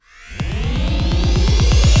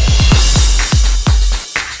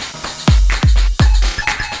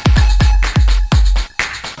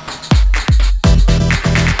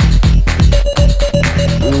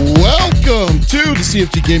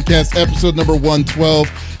CFG GameCast, episode number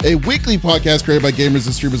 112, a weekly podcast created by gamers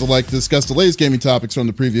and streamers alike to discuss the latest gaming topics from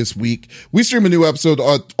the previous week. We stream a new episode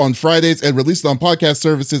on Fridays and release it on podcast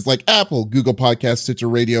services like Apple, Google Podcasts, Stitcher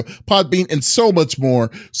Radio, Podbean, and so much more.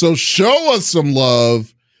 So show us some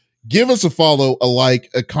love. Give us a follow, a like,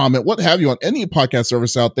 a comment, what have you on any podcast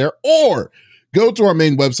service out there, or go to our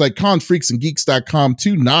main website, confreaksandgeeks.com,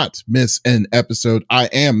 to not miss an episode. I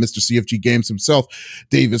am Mr. CFG Games himself,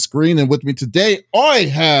 Davis Green, and with me today, I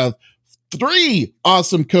have three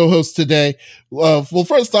awesome co-hosts today. Well,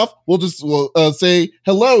 first off, we'll say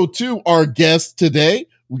hello to our guest today.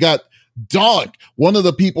 We got Donke, one of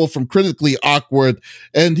the people from Critically Awkard,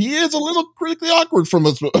 and he is a little critically awkward from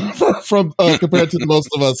us, compared to most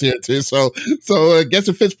of us here too. So I guess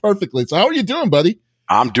it fits perfectly. So how are you doing, buddy?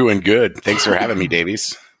 I'm doing good. Thanks for having me,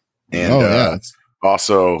 Davies. And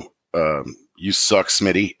also, you suck,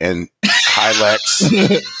 Smitty, and hi, Lex.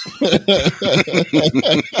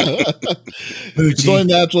 It's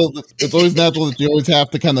always natural that you always have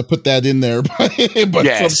to kind of put that in there. But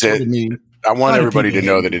yes, I want everybody to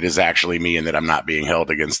know that it is actually me and that I'm not being held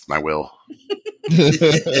against my will. That's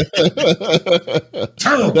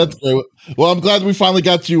great. Well, I'm glad we finally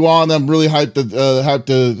got you on. I'm really hyped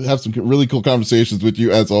to have some really cool conversations with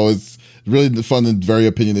you as always. Really fun and very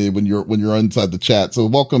opinionated when you're inside the chat. So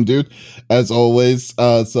welcome, dude, as always.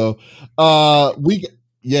 And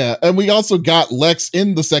we also got Lex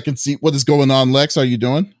in the second seat. What is going on, Lex? How are you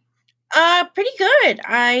doing? Pretty good.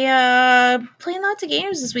 I playing lots of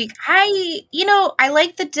games this week. I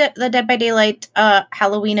like the Dead by Daylight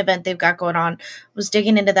Halloween event they've got going on. Was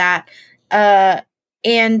digging into that.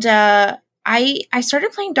 And I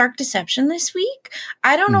started playing Dark Deception this week.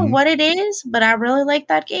 I don't know what it is, but I really like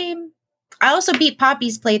that game. I also beat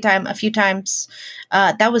Poppy's Playtime a few times.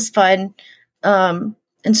 That was fun. And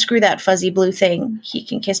screw that fuzzy blue thing. He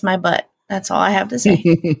can kiss my butt. That's all I have to say.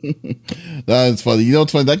 That's funny. You know,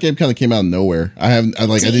 it's funny. That game kind of came out of nowhere. I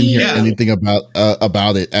didn't hear anything about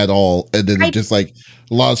it at all. And then it just like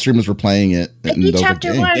a lot of streamers were playing it. I beat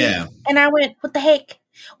chapter 1, and I went, "What the heck?"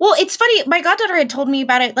 Well, it's funny. My goddaughter had told me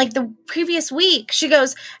about it like the previous week. She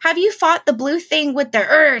goes, "Have you fought the blue thing with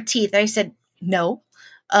the teeth?" I said, "No."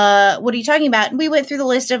 What are you talking about? And we went through the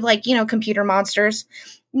list of computer monsters.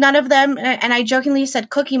 None of them, and I jokingly said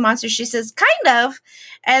Cookie Monster. She says, "Kind of,"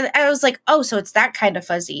 and I was like, "Oh, so it's that kind of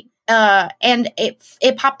fuzzy." And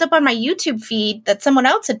it popped up on my YouTube feed that someone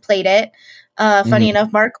else had played it. Funny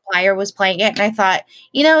enough, Markiplier was playing it, and I thought,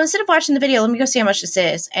 instead of watching the video, let me go see how much this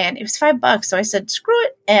is. And it was $5, so I said, "Screw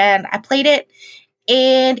it," and I played it,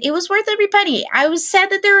 and it was worth every penny. I was sad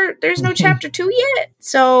that there's no chapter 2 yet,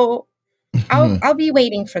 so I'll be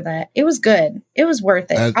waiting for that. It was good. It was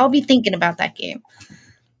worth it. I'll be thinking about that game.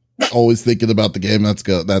 Always thinking about the game. That's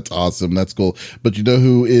good. That's awesome. That's cool. But you know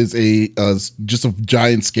who is just a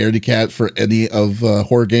giant scaredy cat for any of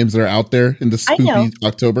horror games that are out there in the spooky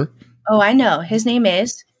October? Oh, I know. His name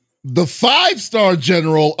is the 5-star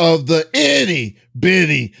general of the itty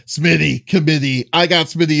bitty Smitty committee. I got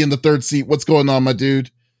Smitty in the third seat. What's going on, my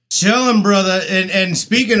dude? Chilling, brother. And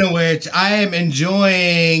speaking of which, I am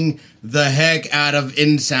enjoying the heck out of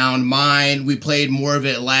InSound Mind. We played more of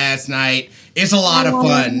it last night. It's a lot of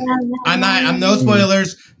fun. I'm no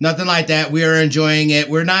spoilers, nothing like that. We are enjoying it.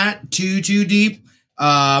 We're not too deep.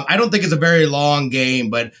 I don't think it's a very long game,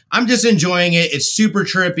 but I'm just enjoying it. It's super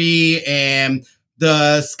trippy, and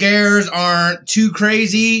the scares aren't too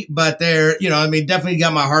crazy, but they're, definitely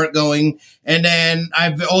got my heart going. And then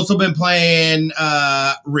I've also been playing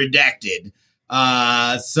Redacted.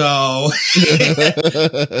 But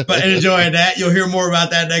enjoying that. You'll hear more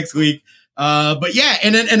about that next week. But yeah,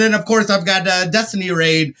 and then of course I've got Destiny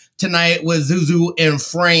raid tonight with Zuzu and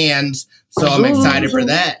friends, so I'm excited for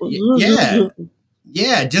that.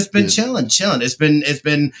 Yeah, just been chilling.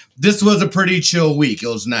 This was a pretty chill week. It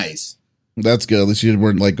was nice. That's good. At least you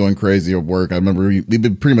weren't like going crazy at work. I remember we've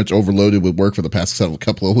been pretty much overloaded with work for the past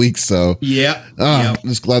couple of weeks. So I'm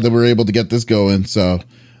just glad that we were able to get this going. So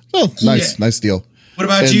nice deal. What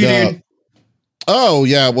about you, dude? Oh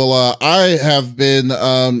yeah, well I have been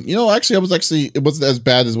it wasn't as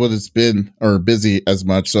bad as what it's been or busy as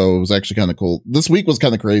much, so it was actually kind of cool. This week was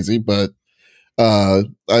kind of crazy, but I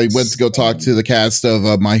went to go talk to the cast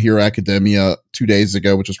of My Hero Academia 2 days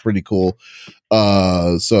ago, which was pretty cool.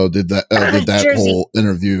 So did that whole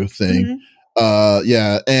interview thing. But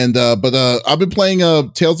I've been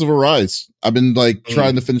playing Tales of Arise. I've been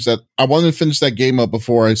trying to finish that. I wanted to finish that game up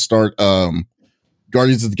before I start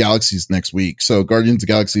Guardians of the Galaxy is next week. So Guardians of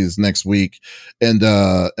the Galaxy is next week. And,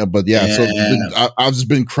 so I've just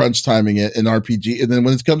been crunch timing it in RPG. And then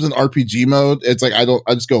when it comes in RPG mode, it's like, I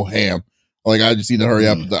just go ham. Like, I just need to hurry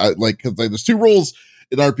up. Cause there's 2 rules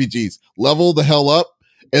in RPGs: level the hell up,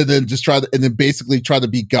 and then just basically try to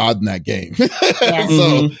be God in that game. Yeah.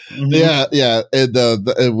 And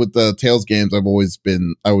with the Tales games, I always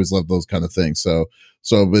loved those kind of things. So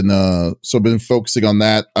I've been focusing on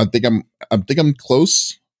that. I think I'm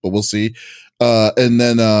close, but we'll see. And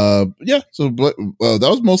then that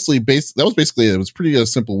was mostly basically it. It was pretty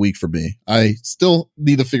simple week for me. I still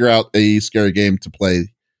need to figure out a scary game to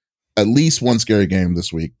play, at least one scary game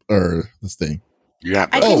this week or this thing. You're gonna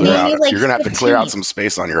have to clear out some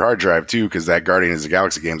space on your hard drive too, because that Guardians of the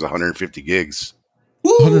Galaxy game is 150 gigs.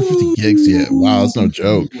 150 gigs, yeah. Wow, that's no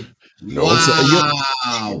joke. No,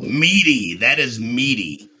 wow, meaty. That is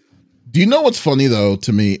meaty. Do you know what's funny though?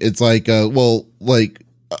 To me, it's like,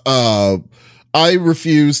 I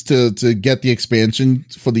refuse to get the expansion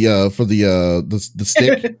for the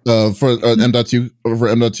stick for M.2 over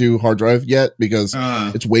M.2 hard drive yet, because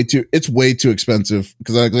it's way too expensive.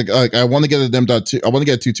 Because I want to get an M.2. I want to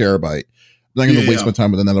get a 2 terabyte. I'm not going to waste my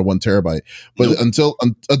time with another 1 terabyte. But until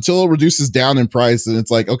it reduces down in price, and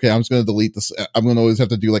it's like, okay, I'm just going to delete this. I'm going to always have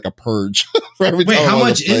to do like a purge for every time. Wait, how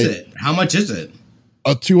much is it? How much is it?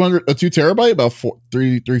 A 2 terabyte, about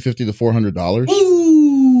 $350 to $400.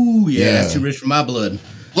 Ooh, yeah, that's too rich for my blood.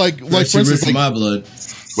 Like for instance, for my blood.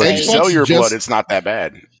 But if you sell your blood, it's not that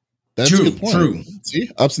bad. That's true. A good point. True. See,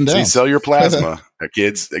 ups and downs. So you sell your plasma,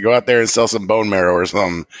 kids. They go out there and sell some bone marrow or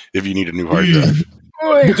something if you need a new hard drive.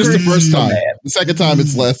 Just the first time. The second time,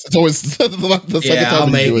 it's less. It's always the second time. I'll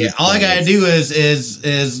make it. All I gotta do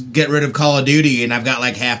is get rid of Call of Duty, and I've got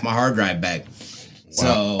like half my hard drive back.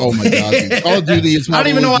 So, oh my god, dude. Call of Duty is. I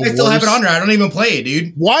don't even know why I still have it on there. I don't even play it,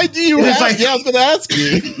 dude. Why do you have? Like, yeah, I was gonna ask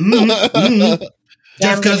you.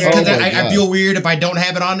 Just because I feel weird if I don't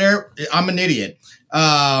have it on there. I'm an idiot.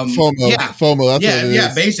 FOMO.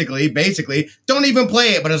 That's basically. Don't even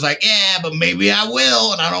play it, but it's like, but maybe I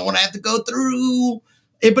will, and I don't want to have to go through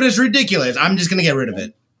it. But it's ridiculous. I'm just gonna get rid of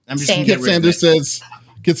it. I'm just gonna get rid of it.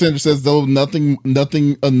 Kid Sanders says, though, nothing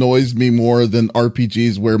annoys me more than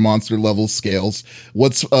RPGs where monster level scales.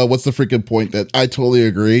 What's the freaking point? That I totally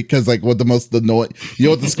agree, because like what the most annoying, you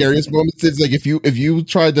know what the scariest moments is, like if you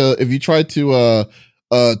try to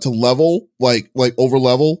level like over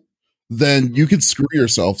level, then you can screw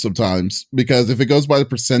yourself sometimes, because if it goes by the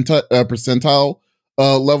percentile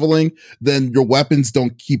leveling, then your weapons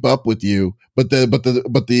don't keep up with you, but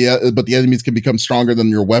the enemies can become stronger than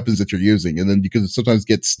your weapons that you're using, and then you can sometimes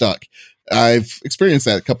get stuck. I've experienced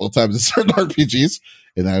that a couple of times in certain RPGs,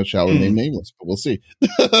 and I shall remain nameless, but we'll see.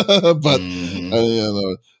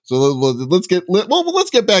 So let's get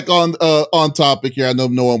back on topic here. I know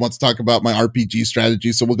no one wants to talk about my RPG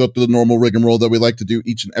strategy, so we'll go through the normal rigmarole that we like to do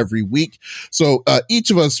each and every week. So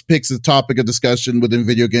each of us picks a topic of discussion within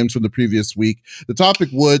video games from the previous week. The topic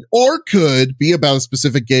would or could be about a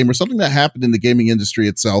specific game or something that happened in the gaming industry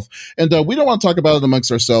itself, and we don't want to talk about it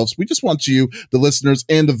amongst ourselves. We just want you, the listeners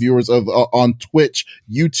and the viewers of on Twitch,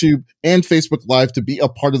 YouTube, and Facebook Live, to be a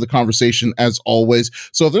part of the conversation as always.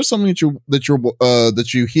 So if there's something that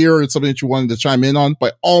you hear, or it's something that you wanted to chime in on,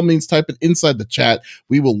 by all means type it inside the chat.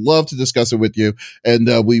 We will love to discuss it with you, and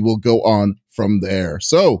we will go on from there.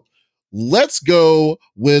 So let's go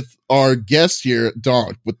with our guest here,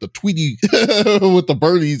 Donke, with the Tweety with the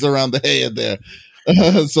birdies around the head there.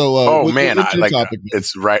 It's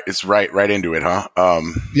right into it, huh?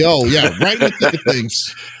 Right into the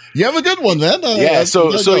things. You have a good one, man. So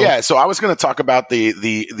I was going to talk about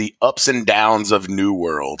the ups and downs of New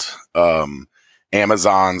World.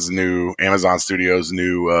 Amazon Studios'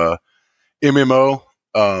 new MMO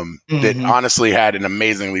that honestly had an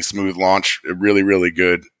amazingly smooth launch, really, really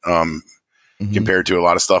good compared to a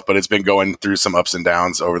lot of stuff, but it's been going through some ups and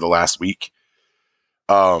downs over the last week.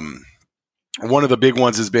 One of the big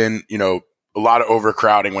ones has been, a lot of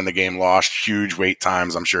overcrowding when the game launched, huge wait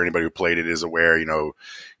times. I'm sure anybody who played it is aware, you're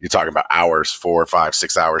talking about hours, 4, 5,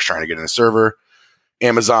 6 hours trying to get in a server.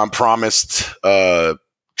 Amazon promised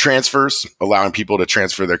transfers, allowing people to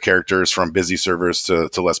transfer their characters from busy servers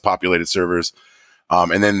to less populated servers.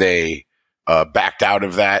 And then they backed out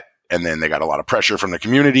of that, and then they got a lot of pressure from the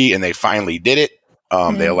community, and they finally did it.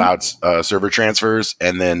 They allowed server transfers,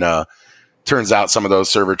 and then turns out some of those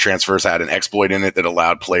server transfers had an exploit in it that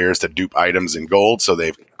allowed players to dupe items in gold, so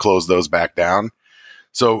they've closed those back down.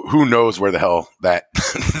 So who knows where the hell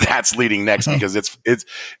that's leading next, because it's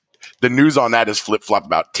the news on that is flip-flopped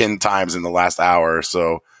about 10 times in the last hour or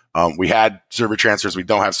so. We had server transfers. We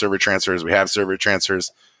don't have server transfers. We have server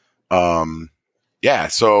transfers. So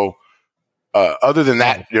other than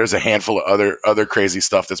that, there's a handful of other crazy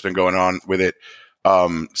stuff that's been going on with it.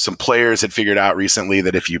 Some players had figured out recently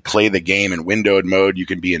that if you play the game in windowed mode, you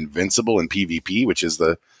can be invincible in PvP, which is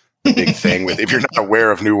the big thing. With, if you're not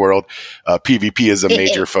aware of New World, PvP is a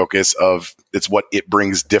major focus of, it's what it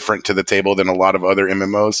brings different to the table than a lot of other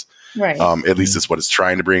MMOs. Right. At least it's what it's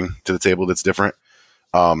trying to bring to the table that's different.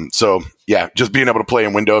 So yeah, just being able to play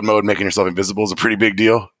in windowed mode, making yourself invisible is a pretty big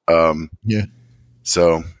deal.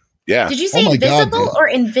 So yeah. Did you say invisible or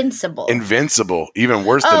invincible? Invincible, even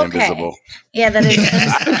worse than invisible. Yeah, that is.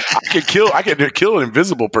 I can kill an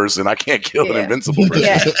invisible person. I can't kill an invincible person.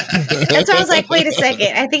 Yeah. That's why I was like, wait a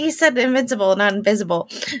second. I think he said invincible, not invisible.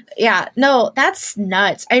 Yeah, no, that's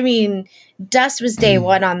nuts. I mean, Dust was day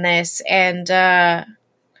one on this, and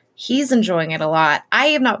he's enjoying it a lot. I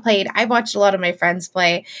have not played. I've watched a lot of my friends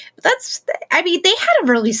play, but they had a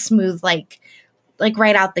really smooth like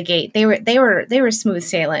right out the gate. They were smooth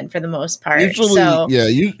sailing for the most part.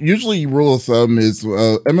 Usually rule of thumb is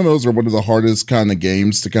MMOs are one of the hardest kind of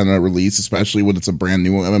games to kind of release, especially when it's a brand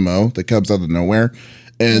new MMO that comes out of nowhere.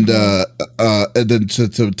 And then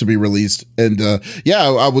to be released, and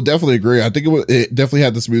I would definitely agree. I think it definitely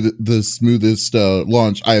had the smoothest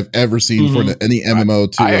launch I have ever seen for any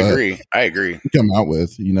MMO. I agree. Come out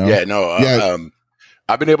with,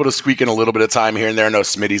 I've been able to squeak in a little bit of time here and there. I know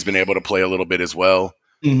Smitty's been able to play a little bit as well,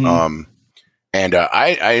 and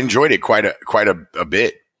I enjoyed it quite a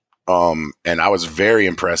bit. And I was very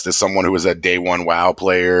impressed as someone who was a day one WoW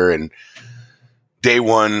player and day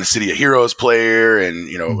one City of Heroes player,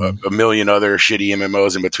 and a million other shitty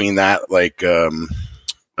MMOs in between that, like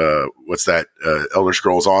what's that, Elder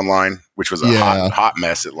Scrolls Online, which was a hot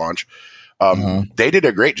mess at launch. They did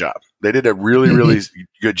a great job. They did a really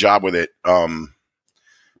good job with it.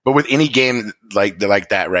 But with any game like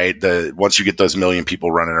that, right? Once you get those million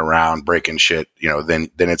people running around breaking shit, then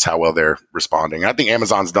it's how well they're responding. I think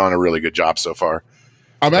Amazon's done a really good job so far.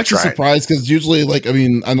 I'm actually surprised because usually, I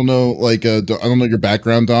don't know, I don't know your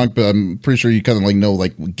background, Donk, but I'm pretty sure you kind of know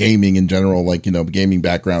gaming in general, gaming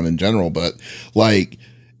background in general. But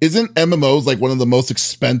isn't MMOs one of the most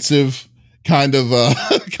expensive kind of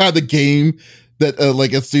game that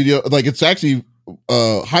a studio it's actually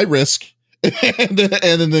high risk and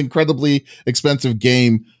an incredibly expensive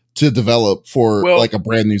game to develop for a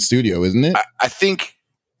brand new studio, isn't it? I think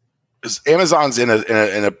Amazon's in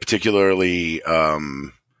a particularly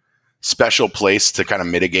special place to kind of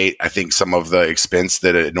mitigate, I think, some of the expense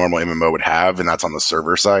that a normal MMO would have, and that's on the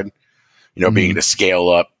server side. Being to scale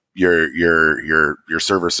up your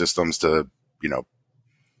server systems to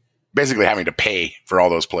basically having to pay for all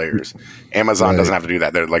those players. Amazon doesn't have to do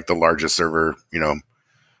that. They're the largest server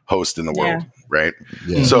host in the world, right?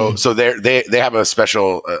 Yeah. So they have a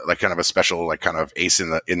special kind of ace in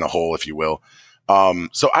the hole, if you will.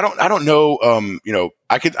 So I don't know.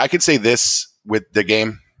 I could say this with the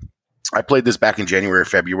game. I played this back in January,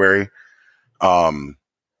 February, and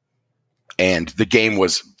the game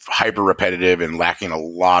was hyper repetitive and lacking a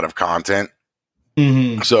lot of content.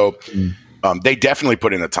 So they definitely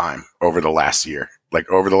put in the time over the last year.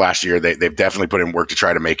 Over the last year, they've definitely put in work to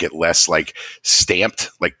try to make it less stamped,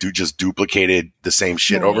 just duplicated the same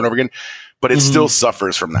shit over and over again. But it still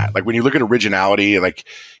suffers from that. When you look at originality,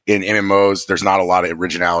 in MMOs, there's not a lot of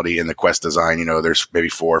originality in the quest design. There's maybe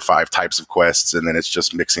 4 or 5 types of quests, and then it's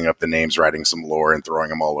just mixing up the names, writing some lore, and throwing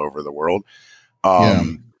them all over the world.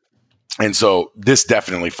 And so this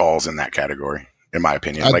definitely falls in that category, in my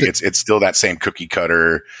opinion. It's still that same cookie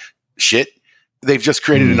cutter shit. They've just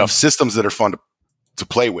created enough systems that are fun to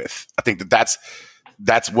play with. I think that's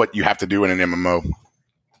what you have to do in an MMO.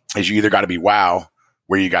 Is you either got to be WoW,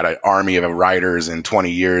 where you got an army of writers and 20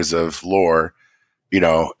 years of lore,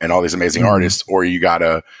 and all these amazing artists, or you got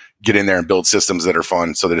to get in there and build systems that are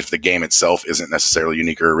fun so that if the game itself isn't necessarily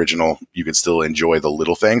unique or original, you can still enjoy the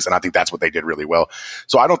little things. And I think that's what they did really well.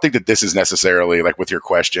 So I don't think that this is necessarily, with your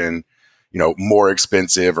question, more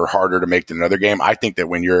expensive or harder to make than another game. I think that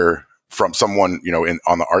when you're from someone,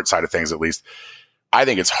 on the art side of things, at least, I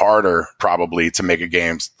think it's harder probably to make a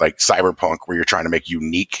game like Cyberpunk, where you're trying to make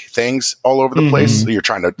unique things all over the place. So you're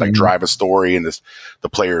trying to drive a story, and the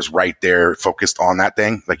player's right there focused on that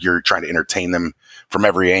thing. You're trying to entertain them from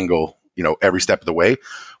every angle, every step of the way.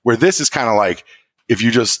 Where this is kind of if you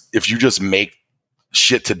just make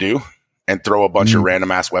shit to do and throw a bunch of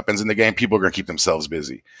random ass weapons in the game, people are going to keep themselves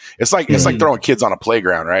busy. It's like throwing kids on a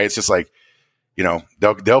playground, right? It's just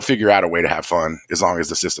they'll figure out a way to have fun as long as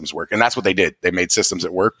the systems work. And that's what they did. They made systems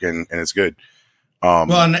that work, and it's good. I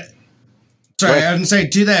was going to say,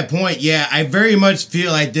 to that point, I very much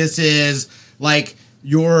feel like this is this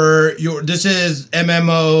is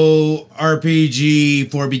MMO RPG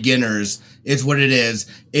for beginners. It's what it is.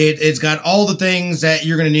 It's got all the things that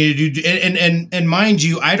you're going to need to do. And mind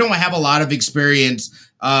you, I don't have a lot of experience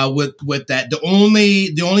with that. The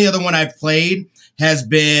only other one I've played has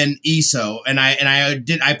been ESO, and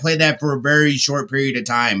I played that for a very short period of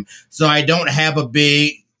time, so I don't have a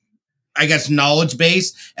big, I guess, knowledge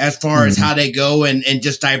base as far as how they go and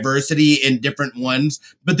just diversity in different ones.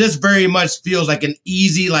 But this very much feels like an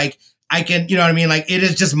easy, like I can, you know what I mean? Like it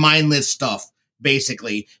is just mindless stuff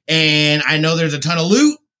basically. And I know there's a ton of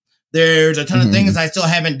loot. There's a ton of things I still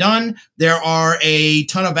haven't done. There are a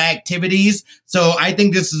ton of activities. So I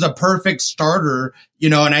think this is a perfect starter, you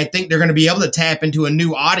know, and I think they're going to be able to tap into a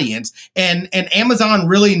new audience. And Amazon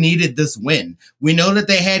really needed this win. We know that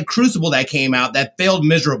they had Crucible that came out that failed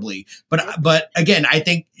miserably. But again, I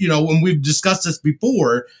think, you know, when we've discussed this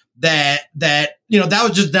before, that, you know, that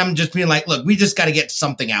was just them just being like, look, we just got to get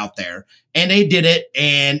something out there. And they did it.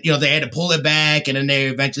 And, you know, they had to pull it back. And then they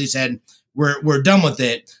eventually said, we're done with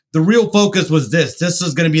it. The real focus was this. This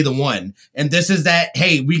was going to be the one. And this is that,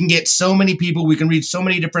 hey, we can get so many people. We can reach so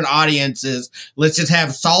many different audiences. Let's just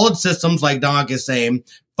have solid systems like Donke is saying,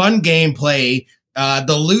 fun gameplay.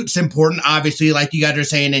 The loot's important, obviously, like you guys are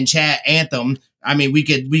saying in chat, Anthem. I mean, we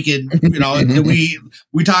could, you know,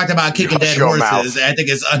 we talked about kicking dead horses. I think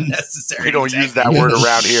it's unnecessary. We don't use that word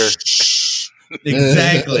around here.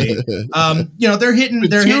 Exactly. You know, they're hitting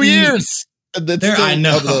 2 years. I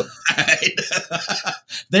know.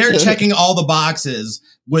 They're checking all the boxes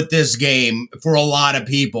with this game for a lot of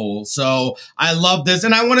people. So I love this,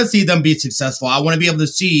 and I want to see them be successful. I want to be able to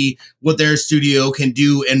see what their studio can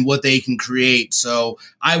do and what they can create. So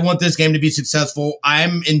I want this game to be successful.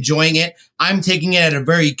 I'm enjoying it. I'm taking it at a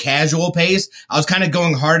very casual pace. I was kind of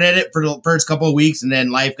going hard at it for the first couple of weeks, and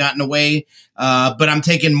then life got in the way. But I'm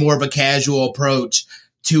taking more of a casual approach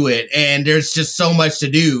to it, and there's just so much to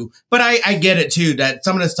do. But I get it too, that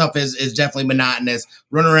some of the stuff is definitely monotonous.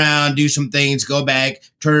 Run around, do some things, go back,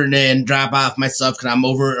 turn it in, drop off my stuff because I'm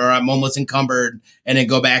over or I'm almost encumbered, and then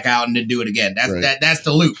go back out and then do it again. That's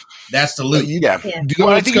the loop. That's the loop. Yeah. Do you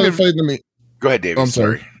know what's kind of funny to me? Go ahead, David. I'm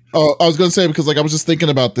sorry. Oh, I was going to say, because like I was just thinking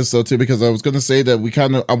about this though too, because I was going to say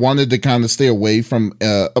that I wanted to kind of stay away from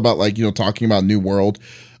about like, you know, talking about New World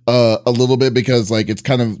a little bit, because like it's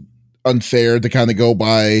kind of unfair to kind of go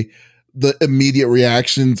by the immediate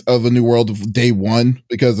reactions of a New World of day one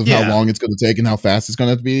because of how long it's going to take and how fast it's going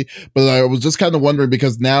to have to be. But I was just kind of wondering,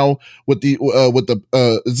 because now was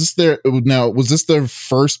this their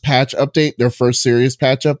first patch update, their first serious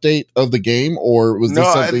patch update of the game, or was this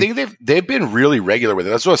something? I think they've been really regular with it.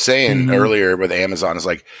 That's what I was saying earlier with Amazon, is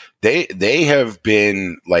like they have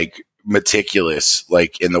been like meticulous,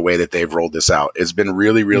 like in the way that they've rolled this out. It's been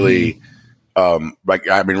really, really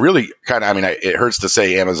it hurts to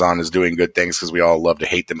say Amazon is doing good things because we all love to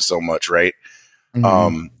hate them so much, right?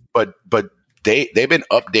 But they've been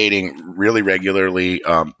updating really regularly,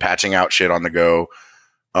 patching out shit on the go.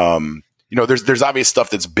 You know, there's obvious stuff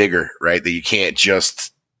that's bigger, right, that you can't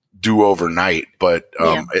just do overnight. But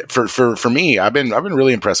for me, I've been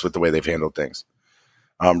really impressed with the way they've handled things.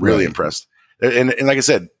 I'm really impressed. And like I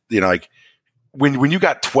said, you know, like when you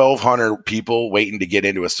got 1,200 people waiting to get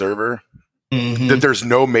into a server, that there's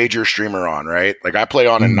no major streamer on, right? Like I play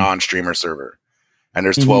on a non-streamer server, and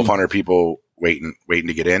there's 1,200 people waiting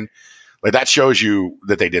to get in. Like that shows you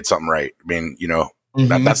that they did something right. I mean, you know,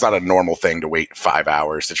 that's not a normal thing to wait 5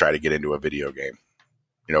 hours to try to get into a video game.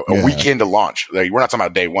 You know, a weekend to launch. Like we're not talking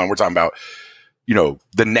about day one. We're talking about, you know,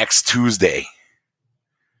 the next Tuesday.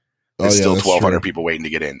 There's still 1,200 people waiting to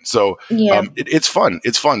get in. So it's fun.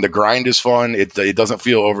 It's fun. The grind is fun. It doesn't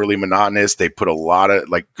feel overly monotonous. They put a lot of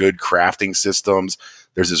like good crafting systems.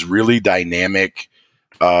 There's this really dynamic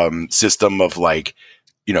system of like,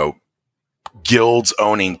 you know, guilds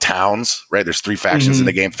owning towns, right? There's 3 factions in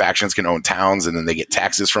the game. Factions can own towns, and then they get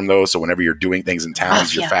taxes from those. So whenever you're doing things in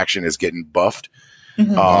towns, your faction is getting buffed.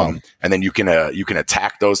 And then you can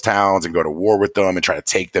attack those towns and go to war with them and try to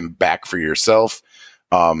take them back for yourself.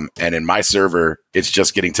 And in my server, it's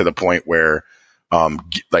just getting to the point where,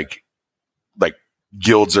 like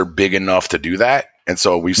guilds are big enough to do that. And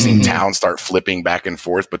so we've seen towns start flipping back and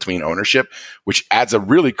forth between ownership, which adds a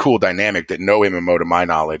really cool dynamic that no MMO to my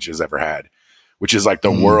knowledge has ever had, which is like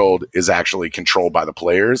the world is actually controlled by the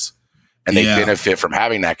players, and they benefit from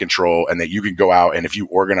having that control, and that you can go out and if you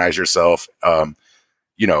organize yourself,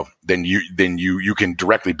 you know, then you can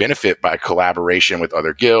directly benefit by collaboration with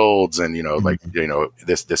other guilds, and you know, like you know,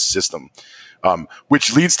 this system,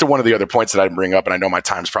 which leads to one of the other points that I bring up, and I know my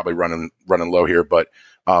time's probably running low here, but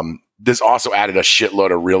this also added a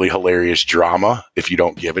shitload of really hilarious drama if you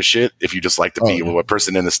don't give a shit, if you just like to be a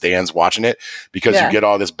person in the stands watching it, because you get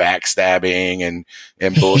all this backstabbing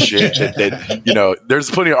and bullshit that, you know, there's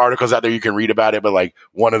plenty of articles out there you can read about it, but like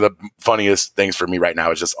one of the funniest things for me right now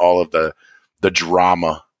is just all of the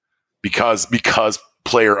drama because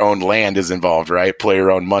player-owned land is involved, right?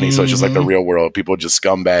 Player-owned money. So it's just like the real world. People just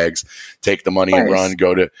scumbags take the money and run,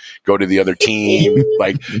 go to the other team,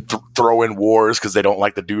 like throw in wars because they don't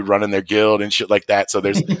like the dude running their guild and shit like that. So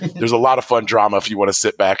there's a lot of fun drama if you want to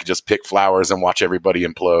sit back and just pick flowers and watch everybody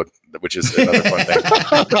implode, which is another fun thing.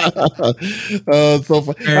 So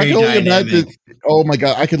fun. I can only imagine. Oh my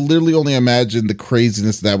god, I could literally only imagine the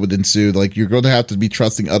craziness that would ensue. Like, you're going to have to be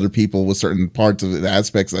trusting other people with certain parts of the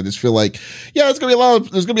aspects. I just feel like, there's gonna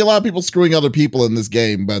be a lot of people screwing other people in this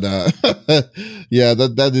game. But that's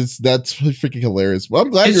freaking hilarious. Well, I'm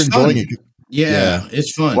glad you're enjoying it. Yeah,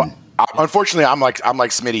 it's fun. Well, unfortunately, I'm like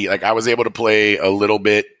Smitty. Like, I was able to play a little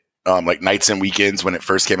bit, like nights and weekends when it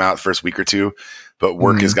first came out, the first week or two. But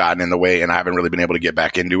work has gotten in the way, and I haven't really been able to get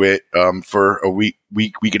back into it for a week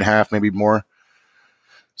and a half, maybe more.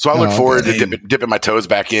 So I look forward to dipping my toes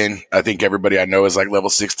back in. I think everybody I know is like level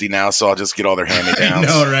 60 now, so I'll just get all their hand-me-downs. I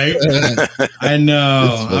know, right? I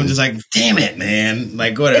know. I'm just like, damn it, man.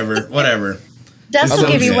 Like, whatever. Dust will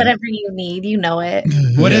give you whatever you need. You know it.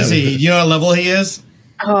 What is he? You know what level he is?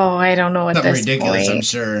 Oh, I don't know at Something this ridiculous, point. I'm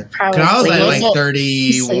sure. Probably. I was at like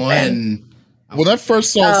 31. When I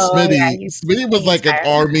first saw Smitty was like an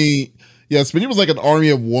army. Yeah, Smitty was like an army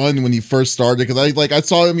of one when he first started, because I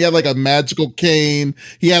saw him. He had like a magical cane.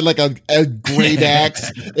 He had like a great axe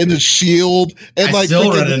and a shield. And like still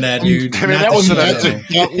running that, dude. I mean, that was magic.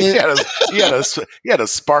 He had a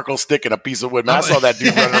sparkle stick and a piece of wood. Man, I saw that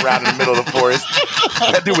dude running around in the middle of the forest.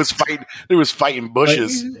 That dude was fighting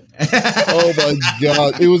bushes. Oh my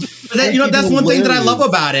god, it was. That's one thing that I love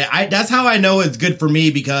about it. That's how I know it's good for me,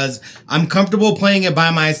 because I'm comfortable playing it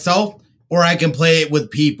by myself, or I can play it with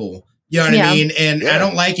people. You know what I mean? And I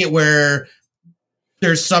don't like it where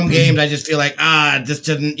there's some games I just feel like, this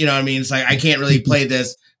didn't, you know what I mean? It's like, I can't really play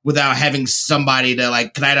this without having somebody to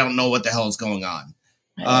like, cause I don't know what the hell is going on.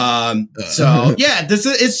 So yeah,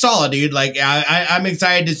 it's solid, dude. Like I'm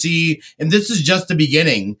excited to see, and this is just the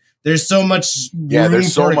beginning. There's so much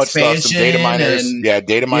there's so much stuff. Some data miners, and,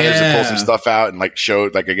 data miners that pull some stuff out and like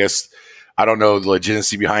showed, like, I guess, I don't know the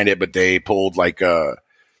legitimacy behind it, but they pulled like the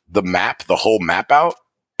whole map out.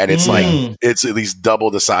 And it's like, it's at least double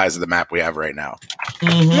the size of the map we have right now.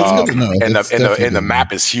 That's good to know. And the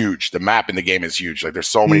map is huge. The map in the game is huge. Like, there's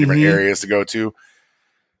so many different areas to go to.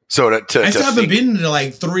 So I still haven't been to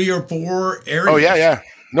like 3 or 4 areas. Oh yeah.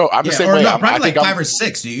 No, I'm the same way. No, probably like 5 or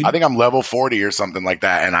 6, dude. I think I'm level 40 or something like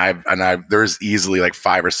that. And there's easily like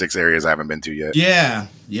 5 or 6 areas I haven't been to yet. Yeah.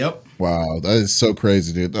 Yep. Wow, that is so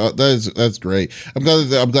crazy, dude. That's great. I'm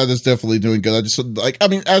glad it's definitely doing good. I just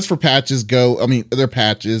as for patches go, they're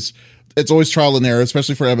patches. It's always trial and error,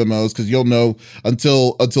 especially for MMOs, because you'll know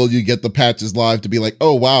until you get the patches live to be like,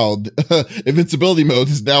 oh wow, invincibility mode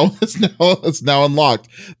is now unlocked.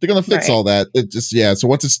 They're gonna fix all that. It just So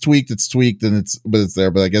once it's tweaked, and it's there.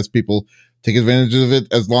 But I guess people take advantage of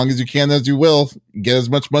it as long as you can, as you will. Get as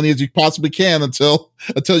much money as you possibly can until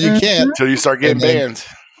you can't. Until you start getting banned.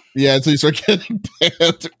 Yeah, until you start getting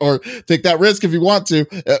banned, or take that risk if you want to.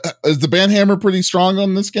 Is the ban hammer pretty strong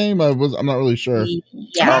on this game? I'm not really sure.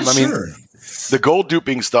 Yeah, the gold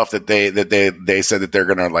duping stuff that they said that they're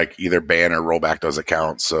gonna like either ban or roll back those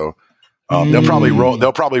accounts. So they'll probably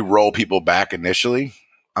roll people back initially,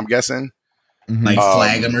 I'm guessing, like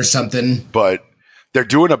flag them or something. But they're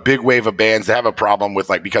doing a big wave of bans. They have a problem with,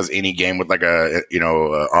 like, because any game with like a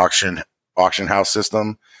auction house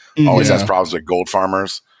system always has problems with gold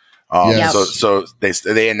farmers. So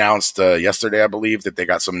they announced yesterday, I believe, that they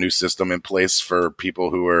got some new system in place for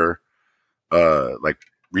people who are like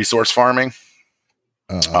resource farming.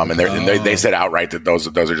 And they said outright that those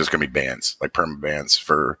are just going to be bans, like permanent bans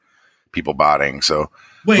for people botting. So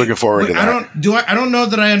looking forward to that. I don't know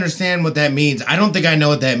that I understand what that means. I don't think I know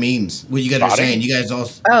what that means. What you guys are saying? You guys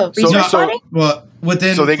also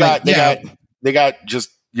they got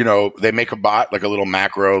just, they make a bot, like a little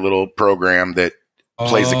macro, little program that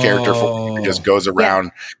plays the character for you, just goes around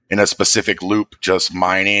in a specific loop, just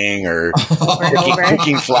mining or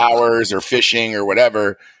picking flowers or fishing or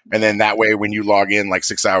whatever. And then that way, when you log in like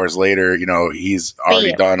 6 hours later, he's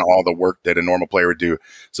already done all the work that a normal player would do.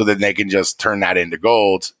 So then they can just turn that into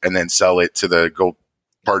gold and then sell it to the gold,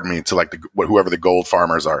 to like whoever the gold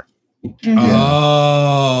farmers are. Mm-hmm.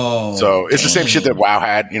 Oh, so it's the same shit that WoW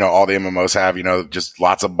had. All the MMOs have. Just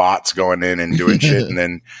lots of bots going in and doing shit, and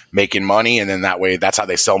then making money, and then that way, that's how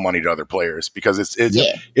they sell money to other players because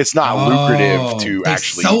it's not lucrative to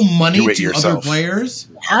actually sell money do it to yourself. other players.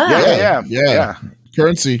 Yeah.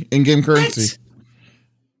 Currency, in-game currency.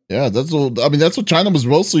 Yeah, that's what China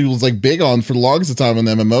was like big on for the longest of time in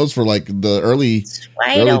the MMOs for like the early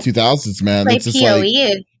 2000s, man. Play It's just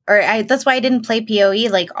PoE, that's why I didn't play PoE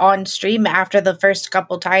like on stream after the first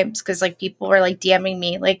couple times because like people were like DMing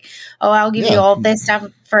me like, oh, I'll give you all this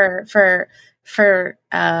stuff for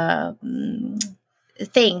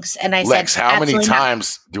things, and I Lex, said, how many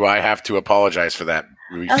times do I have to apologize for that?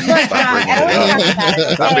 Oh,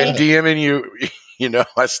 I've been DMing you.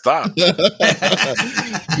 I stopped.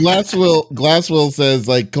 Glasswell says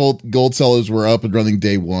like gold sellers were up and running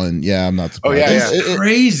day one. Yeah, I'm not surprised. Oh yeah, it's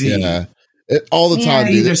crazy. Yeah. All the time,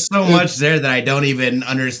 dude. There's so much there that I don't even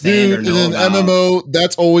understand or know about. MMO,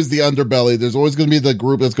 that's always the underbelly. There's always going to be the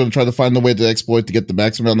group that's going to try to find a way to exploit to get the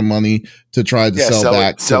maximum amount of money to try to sell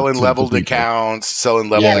back. Selling leveled accounts, selling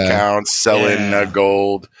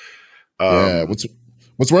gold.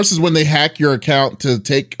 What's worse is when they hack your account to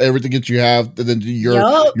take everything that you have, and then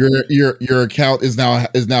your account is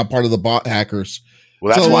now part of the bot hackers.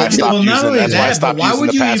 Well, that's why I stopped using. That's why I stopped why using would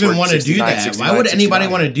the you password even want to do that? Why would anybody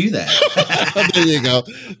want to do that? There you go.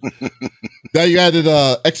 Now you added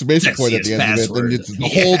exclamation point at the end of it. It's a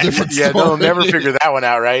whole different story. Yeah, they'll never figure that one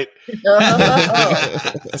out, right?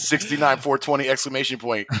 69,420 exclamation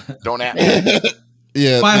point. Don't ask.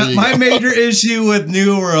 Yeah. My major issue with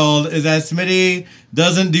New World is that Smitty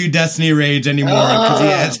doesn't do Destiny Rage anymore because he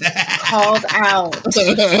has called out.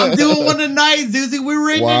 I'm doing one tonight, Zuzi. We're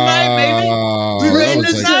raiding tonight, baby. We're raiding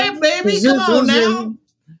tonight, baby. Come on now.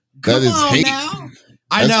 That is hate. Now.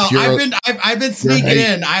 I know. I've been sneaking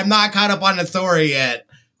in. I'm not caught up on the story yet.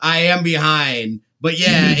 I am behind. But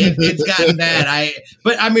yeah, it's gotten bad.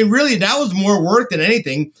 But I mean, really, that was more work than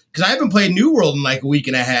anything because I haven't played New World in like a week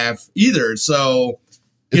and a half either. So,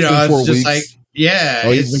 it's just weeks. Like, yeah,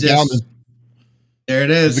 it's just counting. There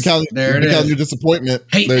it is. There it is. Your disappointment.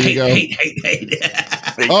 There you go.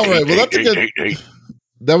 All right. Well, that's a good.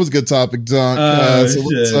 That was a good topic, Donk. So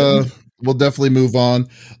let's we'll definitely move on.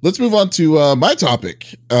 Let's move on to my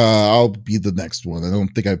topic. I'll be the next one. I don't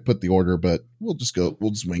think I put the order, but we'll just go.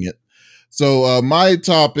 We'll just wing it. So my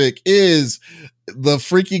topic is the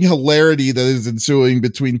freaking hilarity that is ensuing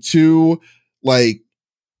between two like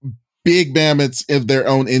big mammoths of their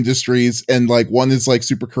own industries, and like one is like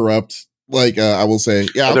super corrupt. Like I will say,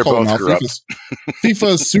 I'll call them out.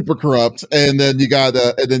 FIFA is super corrupt, and then you got,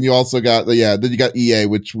 and then you also got, then you got EA,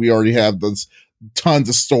 which we already have those tons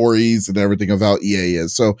of stories and everything of how EA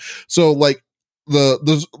is. So like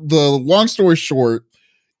the long story short,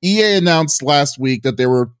 EA announced last week that they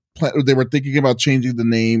were thinking about changing the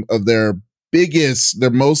name of their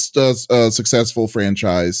most successful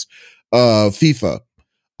franchise, FIFA.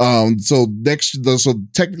 So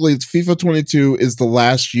technically, it's FIFA 22 is the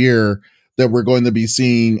last year that we're going to be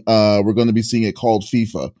seeing. We're going to be seeing it called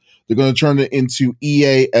FIFA. They're going to turn it into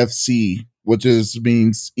EAFC, which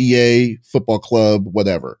means EA Football Club,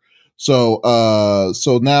 whatever. So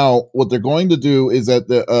now what they're going to do is that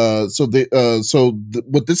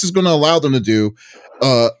what this is going to allow them to do,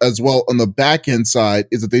 as well on the back end side,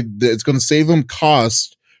 is that it's going to save them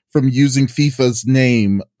cost from using FIFA's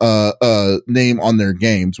name on their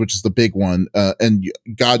games, which is the big one. And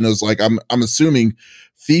God knows, like I'm assuming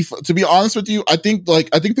FIFA. To be honest with you, I think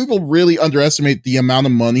people really underestimate the amount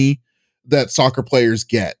of money that soccer players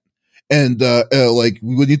get. And like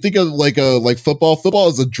when you think of like football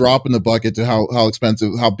is a drop in the bucket to how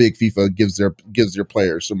expensive, how big FIFA gives their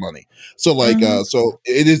players some money. So like so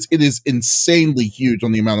it is insanely huge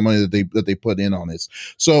on the amount of money that they put in on this.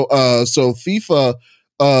 So FIFA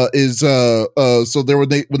so when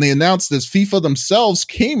they announced this, FIFA themselves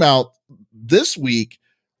came out this week,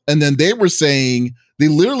 and then they were saying, they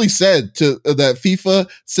literally said that FIFA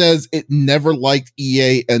says it never liked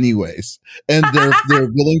EA anyways, and they're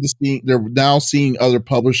willing to see. They're now seeing other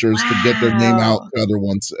publishers to get their name out to other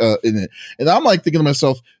ones in it. And I'm like thinking to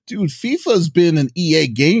myself, dude, FIFA has been an EA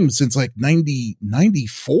game since like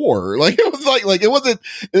 94. Like it was like it wasn't.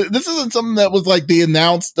 This isn't something that was like they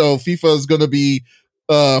announced. Oh, FIFA is going to be.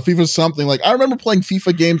 FIFA something. Like I remember playing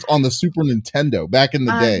FIFA games on the Super Nintendo back in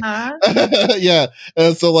the day. Yeah.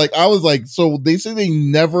 And so like I was like, so they say they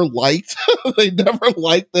never liked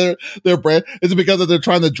their brand. Is it because that they're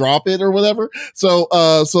trying to drop it or whatever? So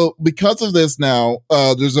because of this now,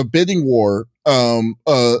 there's a bidding war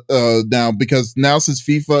now, because now since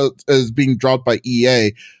FIFA is being dropped by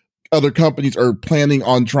EA, other companies are planning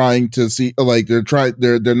on trying to see, like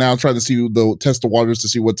they're now trying to test the waters to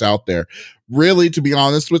see what's out there. Really, to be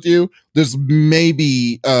honest with you, there's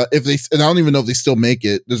maybe if they, and I don't even know if they still make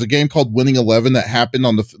it. There's a game called Winning 11 that happened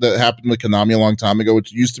with Konami a long time ago,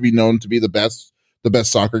 which used to be known to be the best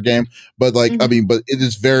soccer game. But like, I mean, but it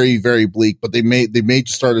is very, very bleak. But they may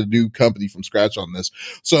just start a new company from scratch on this.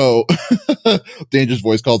 So Dangerous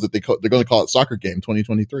Voice calls it, they're going to call it Soccer Game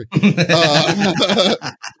 2023.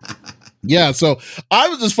 Yeah, so I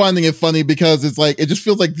was just finding it funny because it's like, it just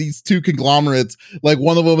feels like these two conglomerates, like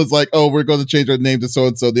one of them is like, oh, we're going to change our name to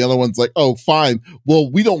so-and-so. The other one's like, oh, fine.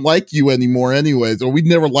 Well, we don't like you anymore anyways, or we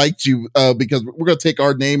never liked you because we're going to take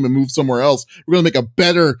our name and move somewhere else. We're going to make a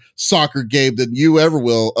better soccer game than you ever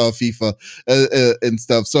will, FIFA and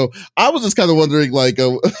stuff. So I was just kind of wondering, like,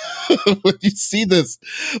 when you see this,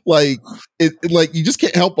 like, like, you just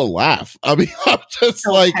can't help but laugh. I mean, I'm just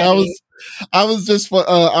so like, heavy. I was just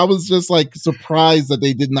like surprised that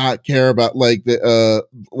they did not care about like that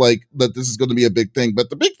this is going to be a big thing.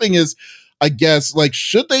 But the big thing is, I guess, like,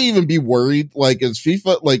 should they even be worried? Like, is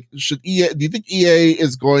FIFA, like, should EA, do you think EA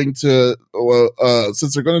is going to,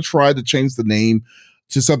 since they're going to try to change the name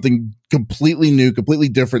to something completely new, completely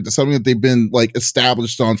different, to something that they've been like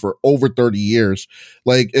established on for over 30 years.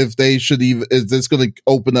 Like, if they should even, is this going to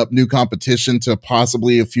open up new competition to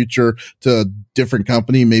possibly a future to a different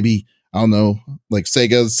company? Maybe, I don't know, like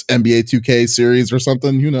Sega's NBA 2K series or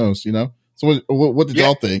something. Who knows, you know? So what did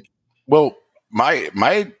y'all think? Well,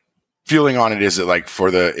 my feeling on it is that, like, for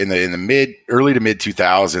in the early to mid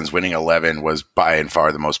 2000s, Winning 11 was by and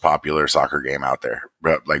far the most popular soccer game out there.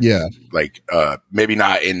 But maybe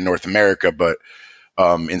not in North America, but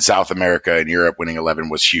in South America and Europe, Winning 11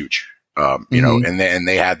 was huge. You know, and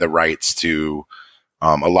they had the rights to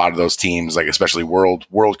a lot of those teams, like especially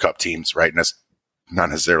World Cup teams, right? And that's not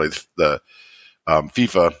necessarily the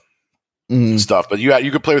FIFA stuff, but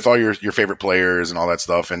you could play with all your favorite players and all that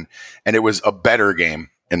stuff, and it was a better game,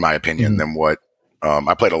 in my opinion, than what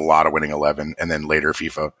I played a lot of Winning 11 and then later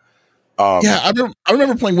FIFA. I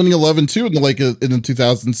remember playing Winning 11 too in the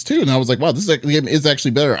 2000s too, and I was like, wow, this game is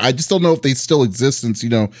actually better. I just don't know if they still exist since, you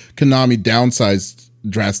know, Konami downsized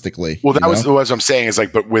drastically. Well, that was what I'm saying is,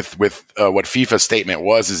 like, but with what FIFA's statement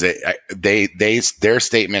was, is that their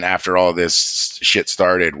statement after all this shit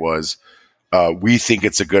started was, we think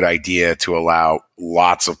it's a good idea to allow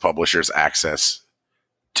lots of publishers access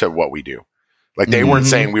to what we do. Like, they weren't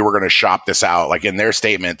saying we were going to shop this out. Like, in their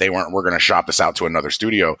statement, they weren't, we're going to shop this out to another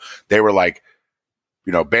studio. They were like,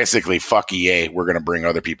 you know, basically, fuck EA, we're going to bring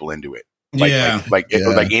other people into it. Like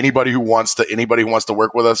anybody who wants to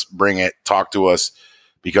work with us, bring it, talk to us.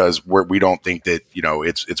 Because we don't think that, you know,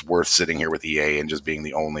 it's worth sitting here with EA and just being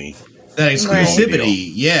the only that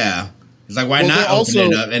exclusivity. Yeah, it's like, why not open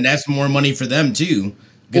it up? And that's more money for them too.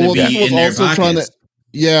 Going to be in their pockets.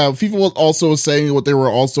 FIFA was also saying what they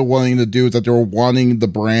were also wanting to do is that they were wanting the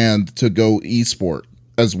brand to go esport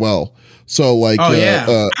as well. So like,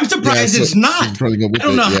 I'm surprised it's not. I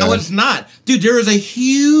don't know how it's not, dude. There is a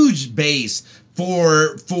huge base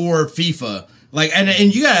for FIFA. Like,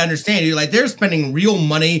 and you gotta understand, dude, like, they're spending real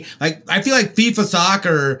money. Like, I feel like FIFA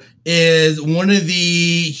Soccer is one of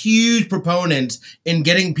the huge proponents in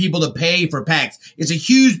getting people to pay for packs. It's a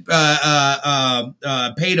huge pay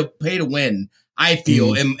to win, I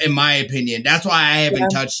feel, in my opinion. That's why I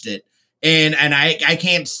haven't touched it. And I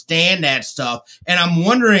can't stand that stuff. And I'm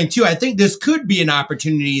wondering too, I think this could be an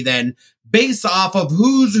opportunity then, based off of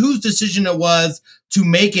whose decision it was to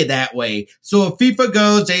make it that way. So if FIFA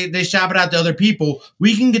goes, they shop it out to other people,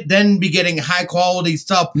 we can then be getting high quality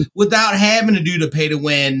stuff without having to do the pay to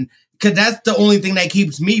win. Because that's the only thing that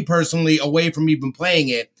keeps me personally away from even playing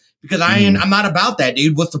it. Because I'm not about that,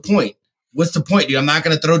 dude. What's the point? What's the point, dude? I'm not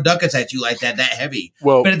going to throw ducats at you like that heavy.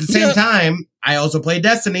 Well, but at the same time, I also play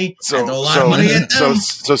Destiny. I throw a lot of money at them.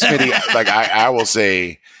 So Smitty, like, I will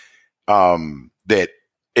say that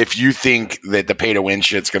if you think that the pay to win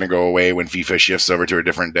shit's going to go away when FIFA shifts over to a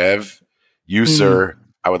different dev, sir,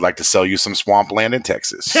 I would like to sell you some swampland in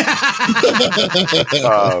Texas,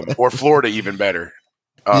 or Florida, even better.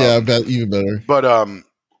 Even better. But an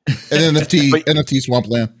NFT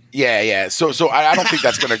swampland. Yeah. So I don't think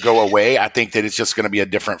that's going to go away. I think that it's just going to be a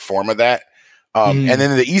different form of that. And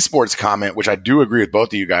then the esports comment, which I do agree with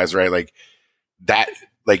both of you guys, right? Like that.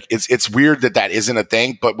 Like, it's weird that isn't a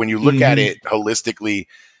thing, but when you look at it holistically,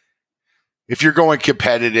 if you're going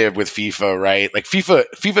competitive with FIFA, right? Like,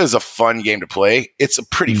 FIFA is a fun game to play. It's a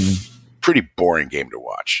pretty boring game to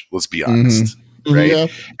watch. Let's be honest, right? Yeah.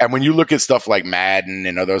 And when you look at stuff like Madden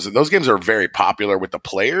and those games are very popular with the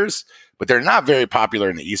players, but they're not very popular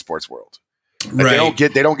in the esports world. Like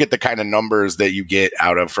they don't get the kind of numbers that you get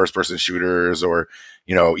out of first person shooters or,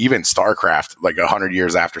 you know, even StarCraft, like 100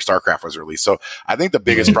 years after StarCraft was released. So I think the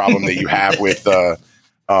biggest problem that you have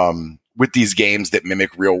with these games that mimic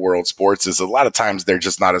real world sports is a lot of times they're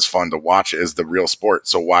just not as fun to watch as the real sport.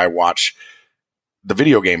 So why watch the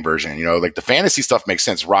video game version? You know, like the fantasy stuff makes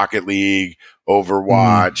sense. Rocket League,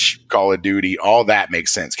 Overwatch, Call of Duty, all that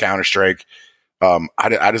makes sense. Counter-Strike.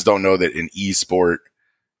 I just don't know that in esport.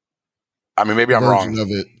 I mean, maybe I'm wrong. Of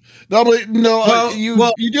it. No, but no, you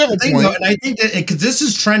do have a point. And I think that because this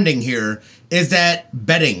is trending here, is that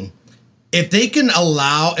betting. If they can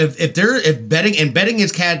allow, if betting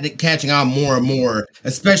is catching on more and more,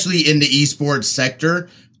 especially in the esports sector,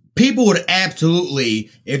 people would absolutely,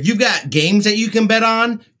 if you've got games that you can bet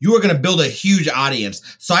on, you are going to build a huge audience.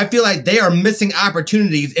 So I feel like they are missing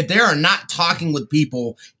opportunities if they are not talking with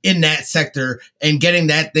people in that sector and getting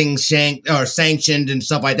that thing sanctioned and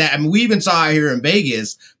stuff like that. I mean, we even saw here in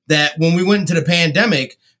Vegas that when we went into the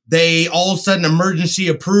pandemic, they all of a sudden emergency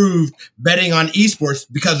approved betting on esports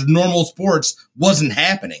because normal sports wasn't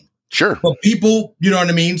happening. Sure. But people, you know what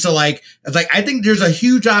I mean? So like, it's like, I think there's a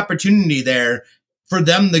huge opportunity there for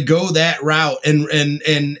them to go that route.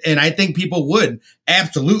 And I think people would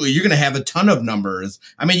absolutely, you're going to have a ton of numbers.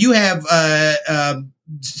 I mean, you have,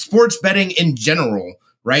 sports betting in general,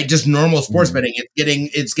 right? Just normal sports betting.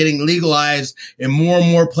 It's getting legalized in more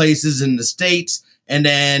and more places in the States. And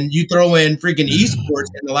then you throw in freaking esports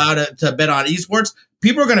and allow to bet on esports.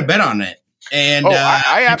 People are going to bet on it. And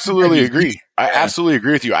I absolutely agree. I absolutely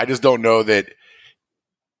agree with you. I just don't know that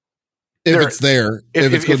if it's there,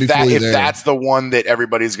 if that's the one that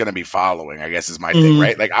everybody's going to be following, I guess is my thing,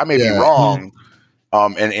 right? Like I may be wrong.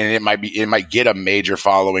 And it might get a major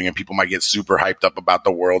following and people might get super hyped up about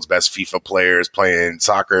the world's best FIFA players playing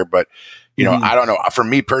soccer. But, you know, I don't know. For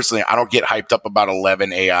me personally, I don't get hyped up about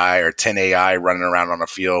 11 AI or 10 AI running around on a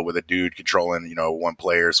field with a dude controlling, you know, one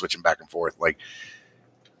player switching back and forth. Like,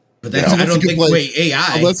 but that's, I don't think,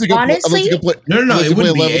 AI. Honestly? No, it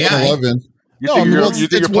wouldn't be AI. 11. You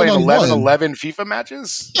think you're playing 11 FIFA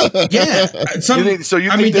matches? Yeah.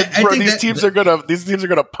 These teams are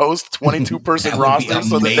gonna post 22-person rosters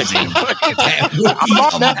so that they can.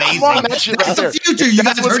 That's the future. You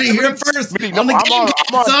guys heard it here first.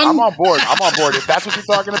 I'm on board. If that's what you're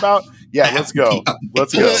talking about, yeah, let's go.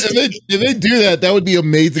 Let's go. If they do that, that would be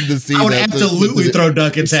amazing to see. I would absolutely throw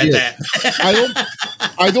ducats at that.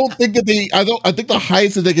 I think the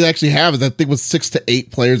highest that they could actually have is I think was 6 to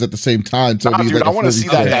 8 players at the same time. So dude, I want to see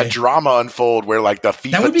that drama unfold where like the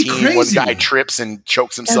FIFA team, crazy. One guy trips and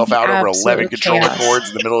chokes himself out over 11 controller cords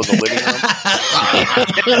in the middle of the living room.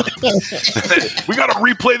 We got to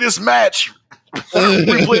replay this match.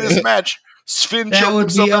 Sven choked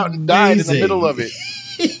himself out and died in the middle of it.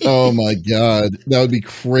 Oh my god, that would be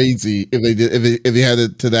crazy if they did if they had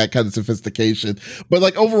it to that kind of sophistication. But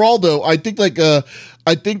like overall, though, I think it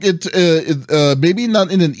maybe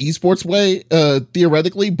not in an esports way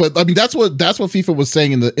theoretically, but I mean that's what FIFA was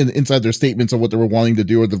saying in inside their statements of what they were wanting to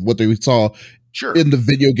do or what they saw. Sure. In the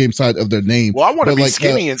video game side of their name. Well, I want to be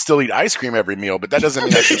skinny and still eat ice cream every meal, but that doesn't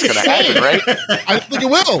mean that's what's going to happen, right? I think it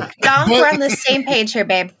will. Donke, we're on the same page here,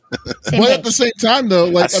 babe. At the same time, though,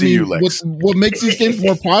 like I mean, what makes these games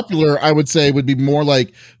more popular, I would say, would be more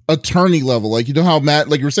like a tourney level. Like you know how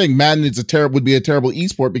like you were saying, Madden would be a terrible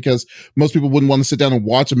esport because most people wouldn't want to sit down and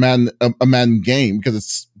watch a Madden game because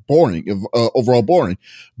it's boring, overall boring.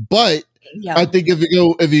 But yeah. I think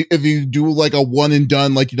if you do like a one and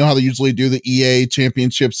done, like you know how they usually do the EA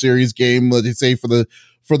Championship Series game, let's say for the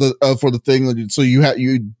thing, so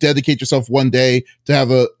you dedicate yourself one day to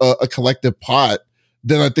have a collective pot,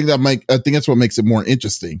 then I think that's what makes it more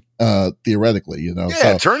interesting, theoretically, you know.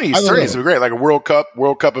 Yeah, tourneys would be great, like a World Cup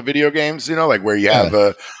of video games, you know, like where you have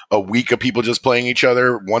a week of people just playing each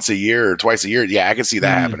other once a year or twice a year. Yeah, I can see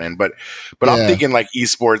that happening, but I'm thinking like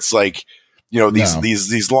esports, like. You know,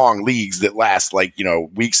 these long leagues that last like, you know,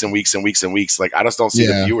 weeks and weeks and weeks and weeks. Like, I just don't see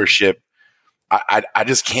the viewership. I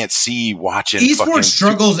just can't see watching. Esports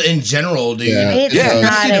struggles in general, dude.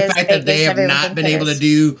 Especially the fact that they have not been able to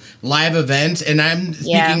do live events. And I'm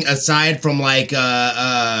speaking aside from like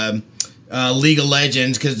League of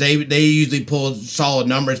Legends, because they usually pull solid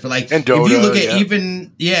numbers. But like, and Dota, if you look at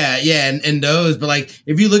and those. But like,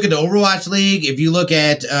 if you look at the Overwatch League, if you look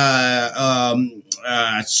at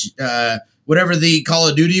whatever the Call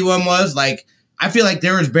of Duty one was, like I feel like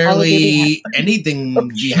there was barely anything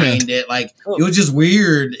behind it. Like it was just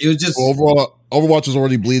weird. It was just Overwatch is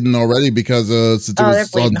already bleeding already because since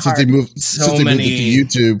they moved it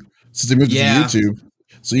to YouTube.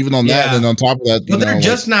 So even on that, and on top of that, they're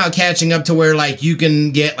just now catching up to where like you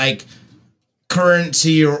can get like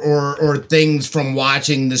currency or things from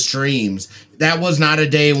watching the streams. That was not a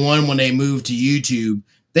day one when they moved to YouTube.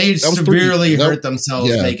 They severely hurt themselves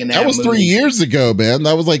making that. That was 3 years ago, man.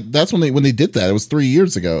 That was that's when they did that. It was 3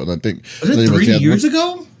 years ago, and I think was it 3 years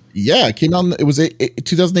ago? Yeah, it came out. It was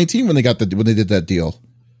 2018 when they did that deal.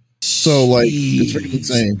 So it's pretty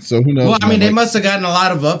insane. So who knows? Well, I mean, they must have gotten a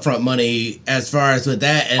lot of upfront money as far as with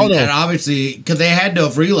that, and obviously because they had to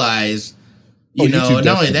have realized, not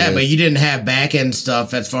only that, but you didn't have back end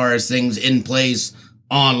stuff as far as things in place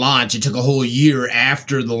on launch. It took a whole year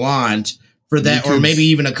after the launch for that, or maybe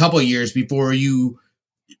even a couple years before you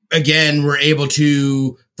again were able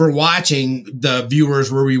to. For watching, the viewers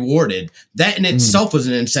were rewarded. That in itself was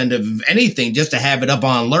an incentive, if anything, just to have it up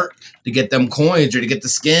on alert to get them coins or to get the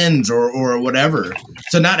skins or whatever.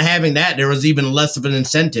 So not having that, there was even less of an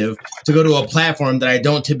incentive to go to a platform that I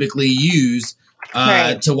don't typically use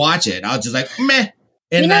to watch it. I was just like, meh.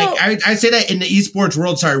 And I say that in the esports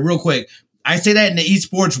world. Sorry, real quick. I say that in the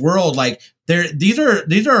esports world, these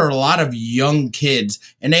are a lot of young kids,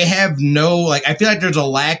 and they have no I feel like there's a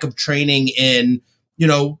lack of training in.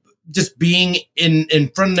 Just being in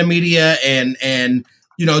front of the media and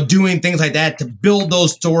doing things like that to build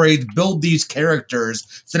those stories, build these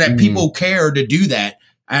characters so that people care to do that.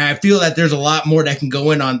 And I feel that there's a lot more that can go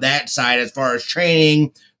in on that side as far as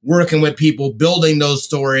training, working with people, building those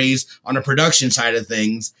stories on the production side of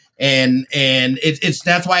things. And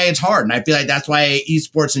that's why it's hard. And I feel like that's why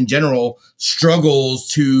esports in general struggles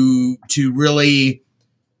to really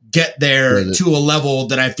get there to a level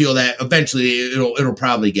that I feel that eventually it'll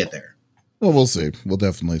probably get there. Well, we'll see. We'll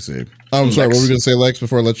definitely see. I'm sorry. What were we going to say, Lex?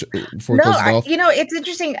 Before I close it off? It's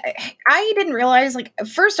interesting. I didn't realize.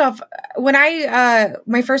 First off, when I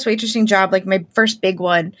my first waitressing job, my first big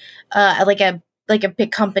one, at a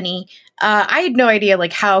big company, I had no idea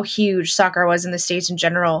how huge soccer was in the States in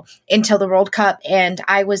general until the World Cup. And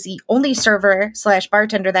I was the only server /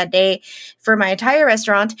 bartender that day for my entire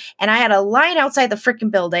restaurant. And I had a line outside the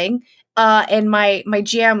freaking building. And my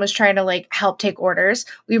GM was trying to help take orders.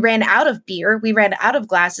 We ran out of beer. We ran out of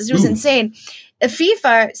glasses. It was insane.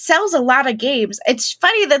 FIFA sells a lot of games. It's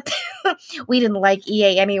funny that we didn't like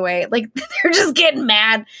EA anyway. They're just getting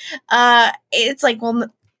mad. It's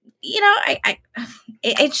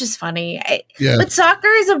it's just funny. But soccer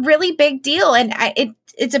is a really big deal, and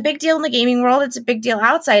it's a big deal in the gaming world. It's a big deal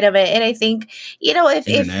outside of it. And I think, if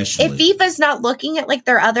FIFA's not looking at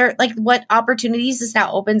their other, what opportunities this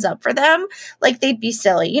now opens up for them, they'd be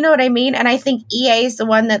silly. You know what I mean? And I think EA is the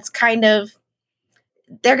one that's kind of,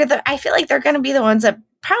 I feel like they're going to be the ones that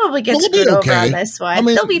probably get screwed over on this one. I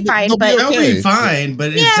mean, they'll be fine,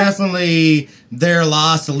 but it's definitely their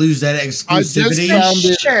loss to lose that exclusivity.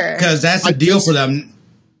 Because that's a deal for them.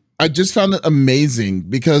 I just found it amazing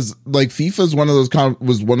because FIFA is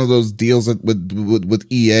was one of those deals with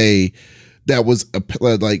EA that was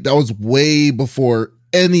that was way before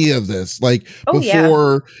any of this,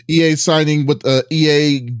 before EA signing with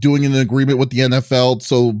EA doing an agreement with the NFL.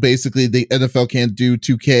 So basically the NFL can't do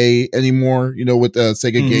 2K anymore, with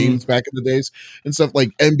Sega games back in the days and stuff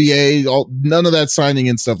NBA, none of that signing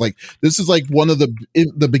and stuff. This is one of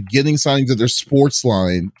the beginning signings of their sports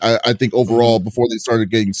line, I think overall before they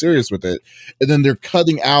started getting serious with it. And then they're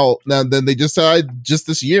cutting out. Now, then they decide just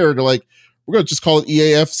this year, they're we're going to just call it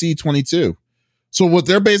EAFC 22. So what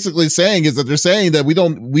they're basically saying is that they're saying that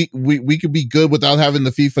we could be good without having the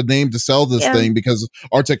FIFA name to sell this thing because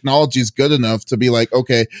our technology is good enough to be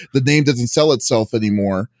okay, the name doesn't sell itself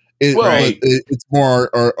anymore. It's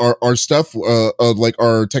more our stuff,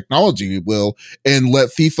 our technology will, and let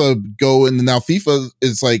FIFA go. And now FIFA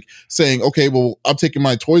is saying, okay, well, I'm taking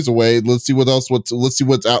my toys away. Let's see what else. Let's see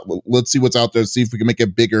what's out. Let's see what's out there. See if we can make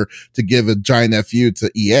it bigger to give a giant FU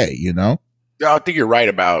to EA. Yeah, I think you're right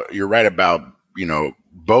about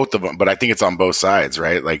both of them, but I think it's on both sides,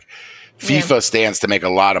 right? FIFA stands to make a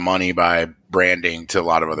lot of money by branding to a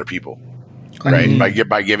lot of other people, right?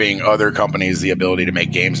 By giving other companies the ability to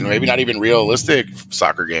make games, and maybe not even realistic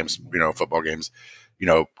soccer games, football games,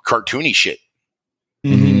 cartoony shit,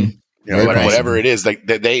 whatever it is.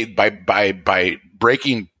 They by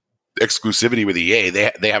breaking exclusivity with EA,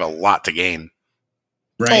 they have a lot to gain,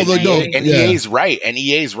 right? EA's right,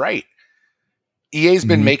 EA's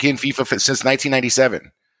been making FIFA since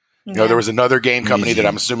 1997. There was another game company that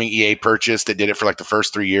I'm assuming EA purchased that did it for the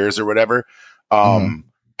first 3 years or whatever. And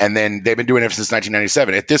then they've been doing it since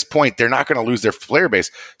 1997. At this point, they're not going to lose their player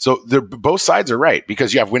base. So both sides are right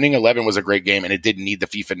because you have Winning 11 was a great game and it didn't need the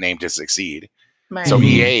FIFA name to succeed. Right. So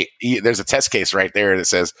EA, there's a test case right there that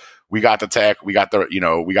says we got the tech, we got the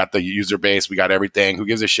user base, we got everything. Who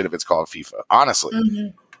gives a shit if it's called FIFA? Honestly.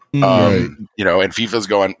 And FIFA's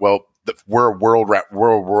going, well, we're a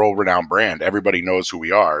world renowned brand. Everybody knows who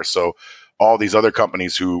we are. So all these other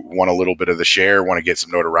companies who want a little bit of the share, want to get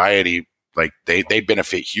some notoriety, like they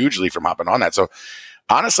benefit hugely from hopping on that. So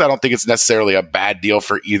honestly, I don't think it's necessarily a bad deal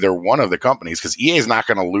for either one of the companies, because EA is not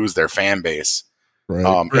going to lose their fan base.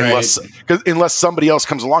 Unless somebody else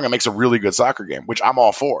comes along and makes a really good soccer game, which I'm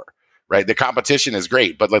all for. Right, the competition is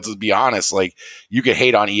great, but let's be honest. Like, you can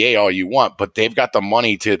hate on EA all you want, but they've got the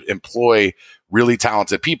money to employ really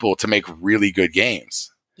talented people to make really good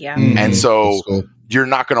games. Yeah, and so you're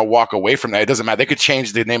not going to walk away from that. It doesn't matter. They could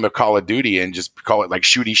change the name of Call of Duty and just call it like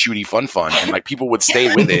shooty fun, and like people would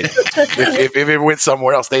stay with it. if it went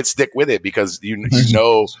somewhere else, they'd stick with it because you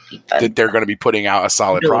know that they're going to be putting out a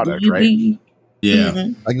solid product, right? Yeah,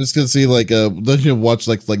 I'm just gonna see like watch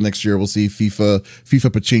like next year we'll see FIFA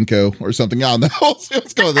Pachinko or something. I don't know. We'll see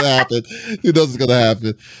what's going to happen. Who knows what's going to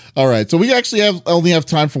happen? All right, so we actually only have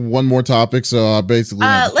time for one more topic. So basically,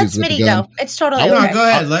 let Smitty go. It's totally okay. Go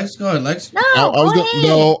ahead, Lex. Go ahead, Lex. No,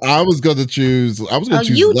 I was going to choose.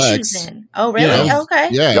 choose Lex. Choosing. Oh, really? Yeah, okay.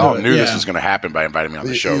 Yeah, y'all knew this was going to happen by inviting me on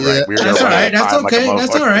the show, right? That's all right. That's okay.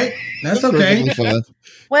 That's all right. That's okay.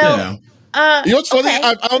 Well. You know what's funny?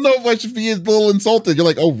 I don't know if I should be a little insulted. You're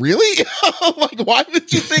like, oh, really? Like, why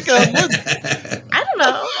did you think I would? I don't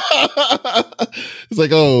know.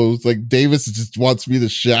 It's like Davis just wants me to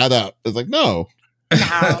shut up. It's like, no.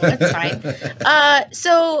 No, it's fine.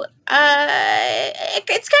 So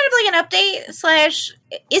it's kind of like an update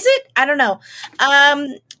 / is it? I don't know.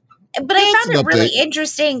 But I found it really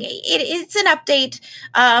interesting. It's an update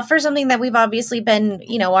for something that we've obviously been,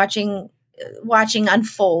 watching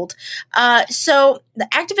unfold. So the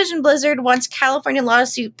Activision Blizzard wants California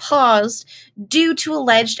lawsuit paused due to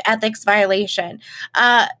alleged ethics violation.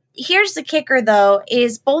 Here's the kicker, though,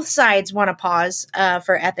 is both sides want to pause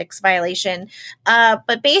for ethics violation.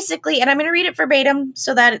 But basically, and I'm going to read it verbatim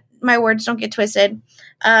so that my words don't get twisted.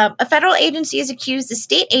 A federal agency has accused the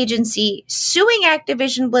state agency suing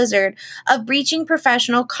Activision Blizzard of breaching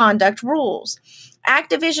professional conduct rules.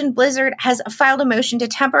 Activision Blizzard has filed a motion to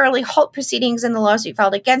temporarily halt proceedings in the lawsuit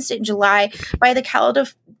filed against it in July by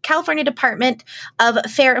the California Department of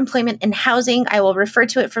Fair Employment and Housing. I will refer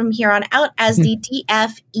to it from here on out as the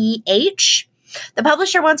DFEH. The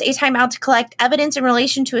publisher wants a timeout to collect evidence in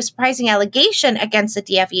relation to a surprising allegation against the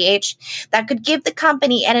DFEH that could give the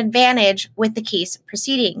company an advantage with the case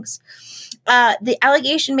proceedings. The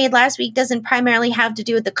allegation made last week doesn't primarily have to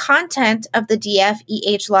do with the content of the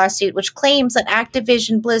DFEH lawsuit, which claims that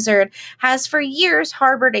Activision Blizzard has for years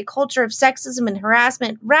harbored a culture of sexism and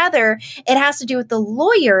harassment. Rather, it has to do with the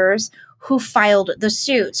lawyers who filed the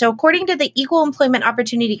suit. So according to the Equal Employment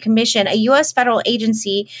Opportunity Commission, a U.S. federal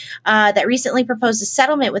agency that recently proposed a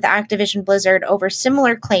settlement with Activision Blizzard over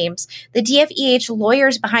similar claims, the DFEH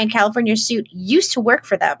lawyers behind California's suit used to work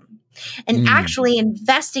for them and actually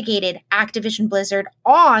investigated Activision Blizzard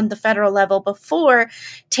on the federal level before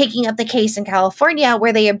taking up the case in California,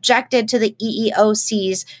 where they objected to the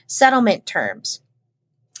EEOC's settlement terms.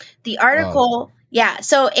 The article,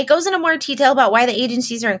 so it goes into more detail about why the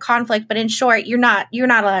agencies are in conflict, but in short, you're not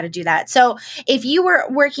allowed to do that. So if you were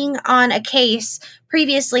working on a case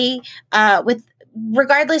previously with,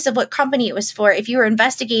 regardless of what company it was for, if you were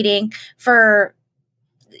investigating for,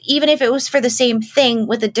 even if it was for the same thing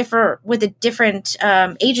with a different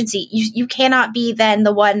agency, you cannot be then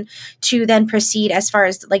the one to then proceed as far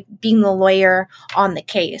as like being the lawyer on the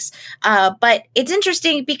case. But it's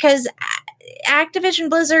interesting because Activision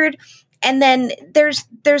Blizzard, and then there's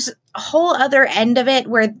a whole other end of it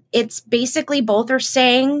where it's basically both are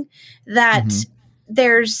saying that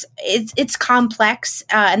it's complex,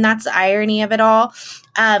 and that's the irony of it all.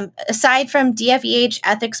 Aside from DFEH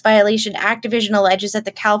ethics violation, Activision alleges that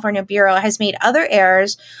the California Bureau has made other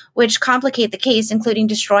errors which complicate the case, including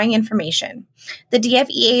destroying information. The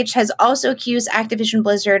DFEH has also accused Activision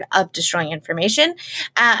Blizzard of destroying information,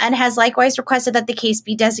 and has likewise requested that the case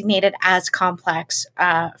be designated as complex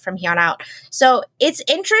from here on out. So it's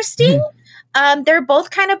interesting. They're both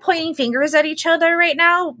kind of pointing fingers at each other right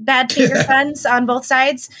now. Bad finger guns on both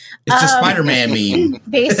sides. It's a Spider-Man meme.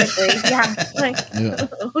 Basically,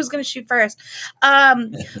 who's going to shoot first?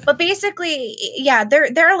 But basically,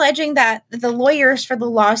 they're alleging that the lawyers for the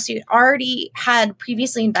lawsuit already had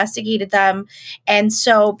previously investigated them. And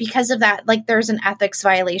so because of that, like, there's an ethics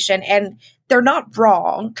violation, and they're not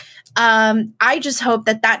wrong. I just hope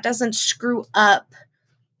that doesn't screw up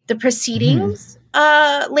the proceedings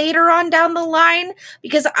later on down the line,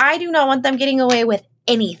 because I do not want them getting away with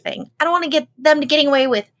anything. I don't want to get them getting away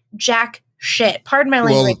with jack shit. Pardon my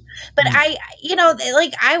language. But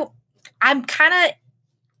I'm kind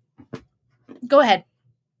of... Go ahead.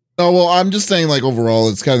 Oh well, I'm just saying, like, overall,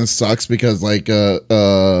 it's kind of sucks because, like,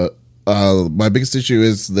 my biggest issue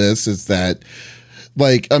is that,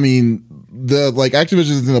 like, I mean,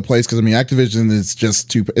 Activision is in a place because, I mean, Activision is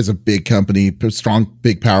is a big company, strong,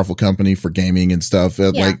 big, powerful company for gaming and stuff.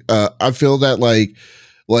 Yeah. I feel that like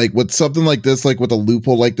with something like this, like with a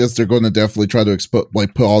loophole like this, they're going to definitely try to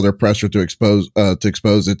put all their pressure to expose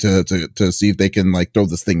it to see if they can, like, throw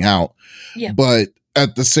this thing out. Yeah. But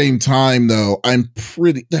at the same time, though,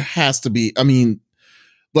 there has to be, I mean,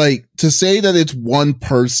 like, to say that it's one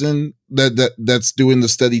person that's doing the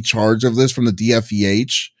steady charge of this from the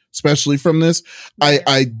DFEH, especially from this,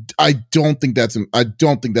 I don't think that's a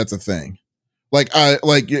thing.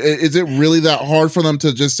 Is it really that hard for them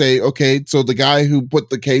to just say, okay, so the guy who put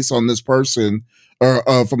the case on this person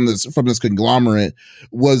or from this conglomerate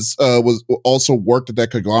was also worked at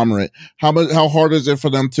that conglomerate? How hard is it for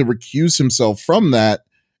them to recuse himself from that?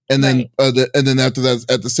 And then, and then after that,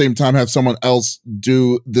 at the same time, have someone else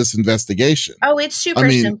do this investigation. Oh, it's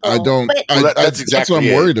super simple. That's what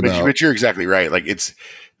I'm worried about. But you're exactly right. Like, it's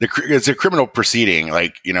a criminal proceeding.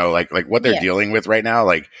 Like, you know, like what they're dealing with right now.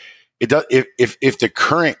 Like, it does. If the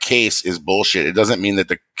current case is bullshit, it doesn't mean that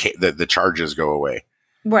the charges go away.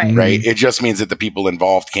 Right. Right. It just means that the people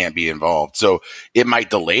involved can't be involved. So it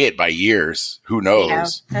might delay it by years. Who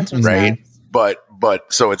knows? Yeah, that's what's right. Nice. But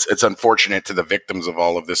so it's unfortunate to the victims of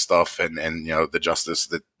all of this stuff and you know, the justice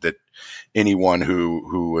that anyone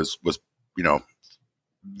who was you know,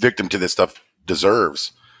 victim to this stuff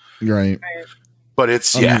deserves. Right. But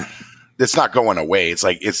it's it's not going away. It's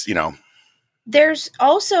like, it's, you know, they're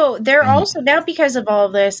also now, because of all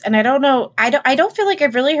of this, and I don't know, I don't feel like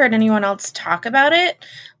I've really heard anyone else talk about it.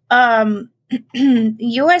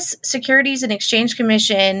 U.S. Securities and Exchange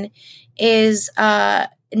Commission is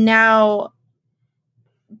now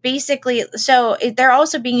basically, so they're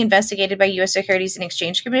also being investigated by U.S. Securities and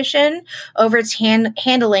Exchange Commission over its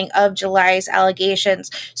handling of July's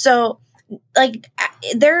allegations. So, like,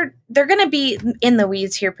 they're going to be in the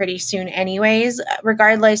weeds here pretty soon anyways,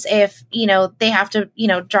 regardless if, you know, they have to, you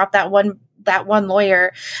know, drop that one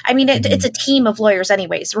lawyer. I mean, it's a team of lawyers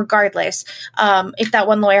anyways, regardless. If that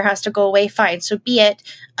one lawyer has to go away, fine, so be it.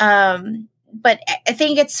 But I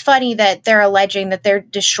think it's funny that they're alleging that they're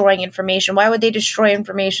destroying information. Why would they destroy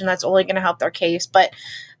information that's only going to help their case? But,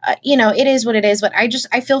 you know, it is what it is. But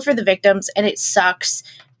I feel for the victims, and it sucks.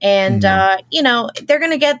 And, you know, they're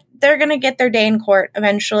going to get their day in court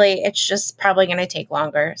eventually. It's just probably going to take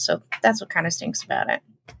longer. So that's what kind of stinks about it.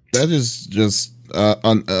 That is just,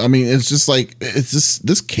 I mean, it's just like,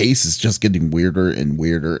 this case is just getting weirder and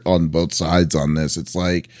weirder on both sides on this. It's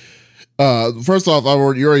like, first off,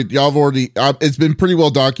 it's been pretty well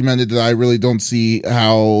documented that I really don't see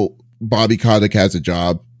how Bobby Kotick has a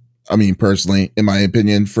job. I mean, personally, in my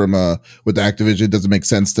opinion, from with Activision, it doesn't make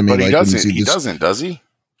sense to me. But he doesn't, does he?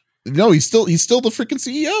 No, he's still the freaking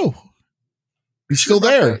CEO. He's still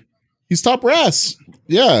there. He's top brass.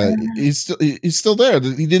 Yeah, he's still there.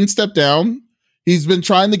 He didn't step down. He's been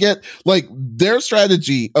trying to get, like, their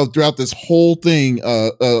strategy of throughout this whole thing,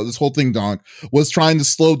 Donke, was trying to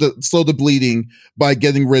slow the bleeding by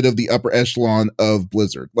getting rid of the upper echelon of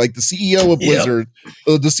Blizzard. Like, the CEO of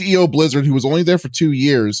Blizzard, who was only there for 2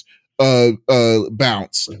 years,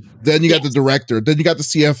 bounced. Then you got the director, then you got the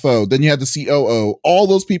CFO, then you had the COO. All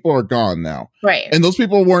those people are gone now. Right. And those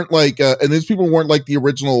people weren't like the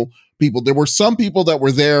original people. There were some people that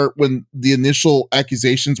were there when the initial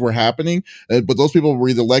accusations were happening, but those people were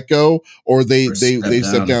either let go or they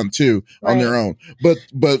stepped down too on their own. But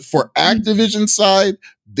for Activision side,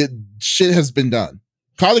 the shit has been done.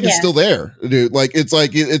 Kotick is still there, dude. Like, it's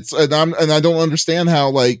and I don't understand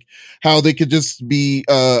how they could just be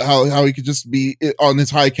how he could just be on his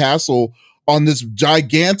high castle on this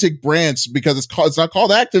gigantic branch, because it's not called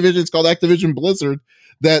Activision, it's called Activision Blizzard,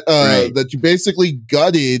 that you basically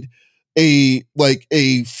gutted a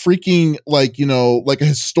freaking, like, you know, like a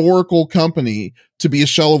historical company to be a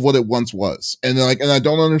shell of what it once was. And I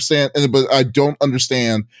don't understand, but I don't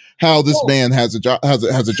understand how this man has a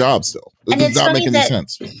job still. It does not make any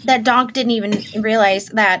sense. That Donke didn't even realize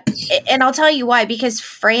that. And I'll tell you why, because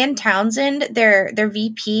Fran Townsend, their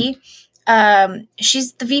VP,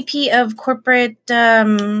 she's the VP of corporate,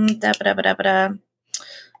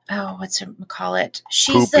 what's it call it?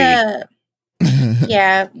 She's the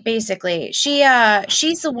yeah, basically. She's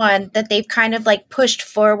the one that they've kind of like pushed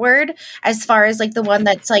forward as far as like the one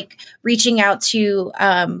that's like reaching out to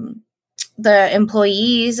the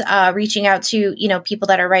employees, reaching out to, you know, people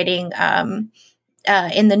that are writing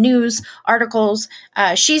in the news articles,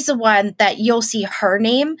 she's the one that you'll see her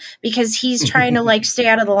name because he's trying to like stay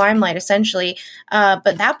out of the limelight essentially.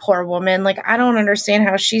 But that poor woman, like, I don't understand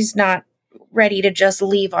how she's not ready to just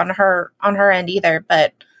leave on her end either.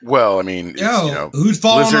 But well, I mean, who's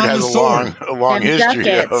falling Blizzard on has the sword? a long history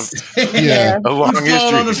ducats. of Yeah. a long Who's history.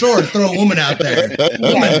 falling on the sword? Throw a woman out there.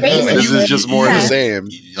 This is just more of the same.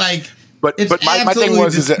 Like, But my thing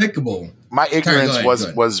was despicable. is that my ignorance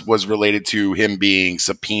was related to him being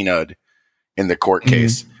subpoenaed in the court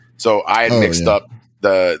case. So I had mixed up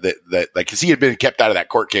the like, because he had been kept out of that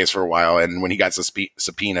court case for a while, and when he got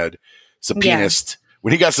subpoenaed,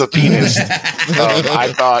 when he got subpoenaed,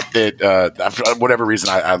 I thought that for whatever reason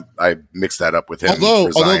I mixed that up with him.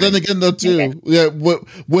 Although then again though too,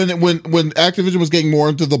 when Activision was getting more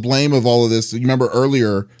into the blame of all of this, you remember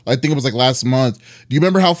earlier, I think it was like last month. Do you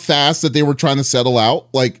remember how fast that they were trying to settle out?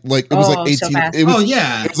 Like it was like 18. So fast. It was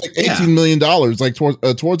like $18 million like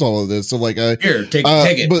towards all of this. So like here, take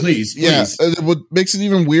it, please. Yeah, what makes it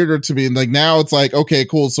even weirder to me, like now it's like, okay,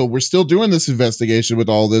 cool. So we're still doing this investigation with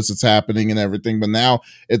all this that's happening and everything, but now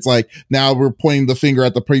it's like now we're pointing the finger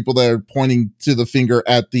at the people that are pointing to the finger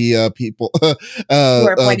at the people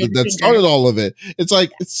that started all of it. It's like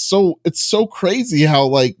it's so crazy how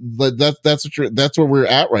like that's where we're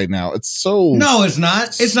at right now. It's so no, it's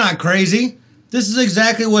not. It's not crazy. This is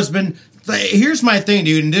exactly what's been. Here's my thing,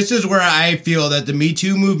 dude, and this is where I feel that the Me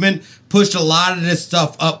Too movement pushed a lot of this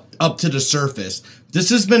stuff up to the surface. This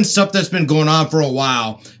has been stuff that's been going on for a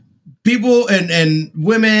while. People and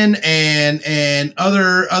women and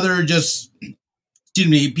other just,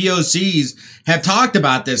 POCs have talked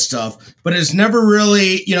about this stuff, but it's never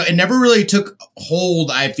really, it never really took hold,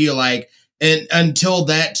 I feel like, until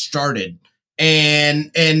that started. And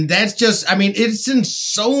that's just, I mean, it's in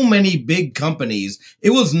so many big companies. It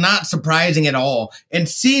was not surprising at all. And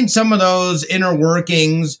seeing some of those inner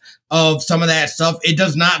workings of some of that stuff, it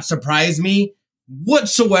does not surprise me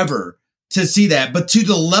whatsoever to see that. But to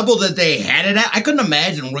the level that they had it at, I couldn't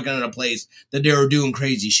imagine working in a place that they were doing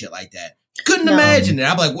crazy shit like that. Couldn't imagine it.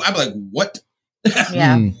 I'm like, what?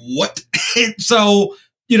 Yeah. What? So,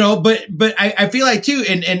 but I feel like too,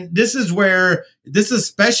 and this is where this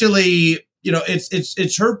especially,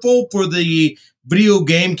 it's hurtful for the video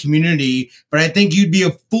game community, but I think you'd be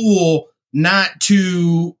a fool not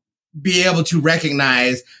to be able to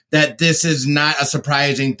recognize that this is not a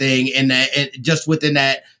surprising thing, and that just within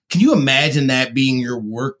that, can you imagine that being your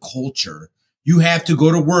work culture? You have to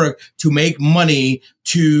go to work to make money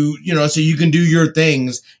to, so you can do your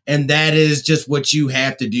things. And that is just what you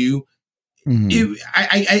have to do. Mm-hmm.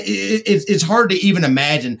 It's hard to even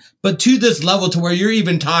imagine, but to this level to where you're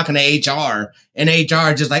even talking to HR and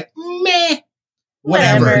HR just like, meh,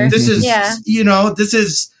 whatever. This is,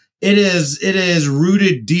 it is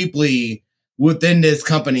rooted deeply within this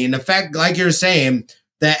company. And the fact, like you're saying,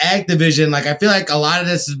 that Activision, like, I feel like a lot of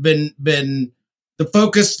this has been the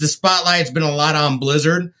focus, the spotlight's been a lot on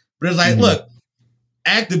Blizzard, but it's like, look,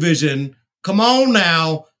 Activision, come on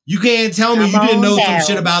now. You can't tell me you didn't know some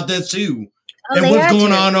shit about this too. And what's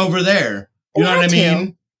going on over there. You know what I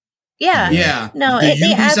mean? Yeah. Yeah. No, the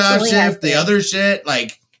Ubisoft shit, the other shit,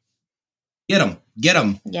 like, get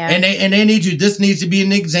them. Yeah. And they need to, this needs to be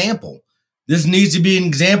an example. This needs to be an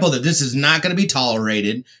example that this is not going to be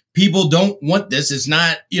tolerated. People don't want this. It's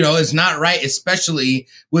not, it's not right, especially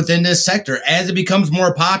within this sector. As it becomes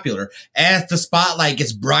more popular, as the spotlight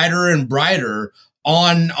gets brighter and brighter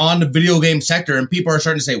on the video game sector, and people are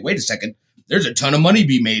starting to say, wait a second, there's a ton of money to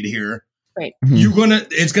be made here. Right.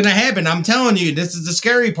 It's going to happen. I'm telling you, this is the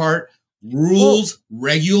scary part. Rules,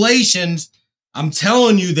 regulations. I'm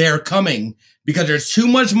telling you, they're coming because there's too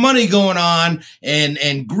much money going on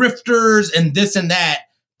and grifters and this and that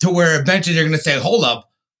to where eventually they're going to say, hold up.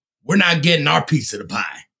 We're not getting our piece of the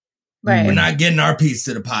pie. Right. We're not getting our piece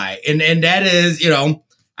of the pie. And that is,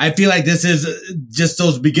 I feel like this is just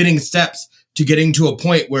those beginning steps to getting to a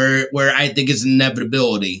point where I think it's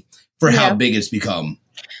inevitability for how big it's become.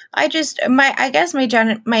 I guess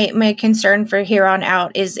my concern for here on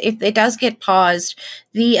out is if it does get paused,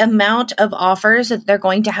 the amount of offers that they're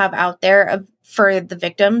going to have out there for the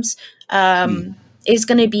victims is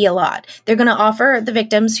going to be a lot. They're going to offer the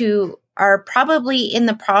victims who are probably in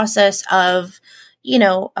the process of,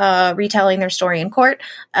 retelling their story in court,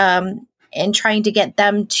 and trying to get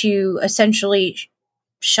them to essentially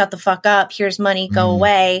shut the fuck up. Here's money, go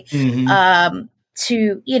away. Mm-hmm.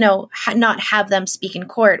 To, not have them speak in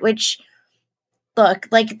court, which, look,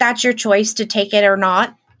 like, that's your choice to take it or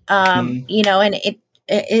not. And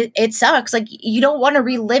it sucks. Like, you don't want to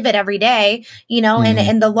relive it every day,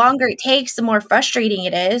 and the longer it takes, the more frustrating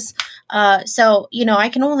it is. So, I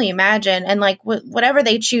can only imagine. And like whatever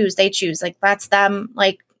they choose. Like, that's them.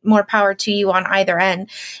 Like, more power to you on either end.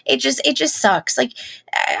 It just sucks. Like,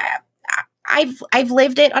 I've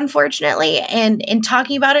lived it, unfortunately, and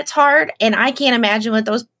talking about it's hard, and I can't imagine what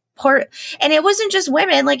those poor, and it wasn't just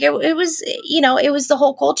women, like it was, it was the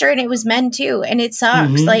whole culture, and it was men too, and it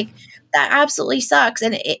sucks. Like, that absolutely sucks.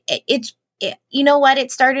 And it's you know what,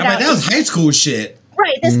 it started out, that was high school shit.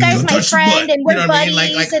 Right, this guy's my friend, and we're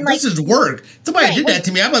buddies. And this is work. Somebody did that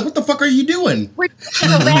to me. I'm like, what the fuck are you doing? We're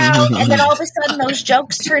joking around, and then all of a sudden, those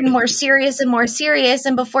jokes turn more serious and more serious.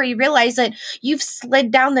 And before you realize it, you've slid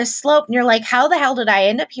down this slope, and you're like, how the hell did I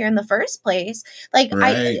end up here in the first place? Like,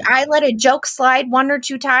 right. I let a joke slide 1 or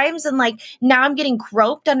 2 times, and like, now I'm getting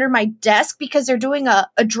groped under my desk because they're doing a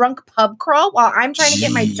drunk pub crawl while I'm trying to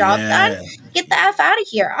get my job done. Get the F out of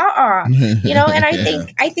here. And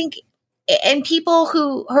I think. And people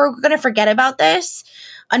who are going to forget about this,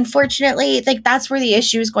 unfortunately, like, that's where the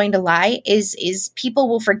issue is going to lie, is people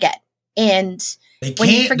will forget. And they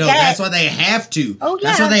can't, though. That's why they have to. Oh, yeah.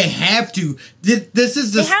 That's why they have to. This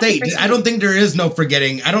is the state. I don't think there is no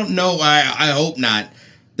forgetting. I don't know. I hope not.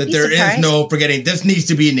 That there is no forgetting. This needs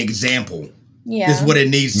to be an example. Yeah. This is what it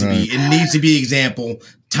needs to be. It needs to be example.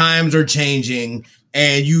 Times are changing,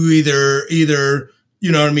 and you either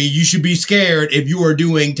you know what I mean? You should be scared if you are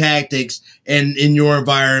doing tactics and in your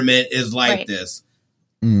environment is like this.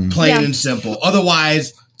 Plain and simple.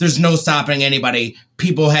 Otherwise, there's no stopping anybody.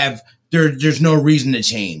 People have, there's no reason to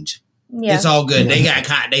change. Yeah. It's all good. They got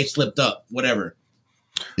caught. They slipped up. Whatever.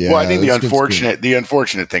 Yeah, well, I think the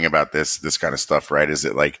unfortunate thing about this kind of stuff, right, is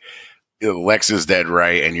that, like, Lex is dead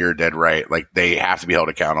right and you're dead right. Like, they have to be held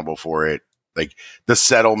accountable for it. Like, the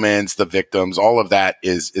settlements, the victims, all of that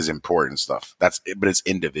is important stuff. But it's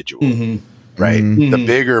individual, right? The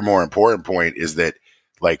bigger, more important point is that,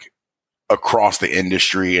 like, across the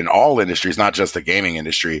industry and all industries, not just the gaming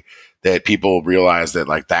industry, that people realize that,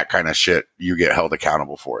 like, that kind of shit, you get held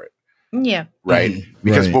accountable for it. Yeah. Right.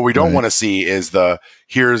 Because what we don't want to see is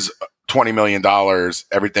here's $20 million,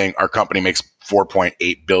 everything, our company makes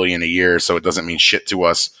 $4.8 billion a year. So it doesn't mean shit to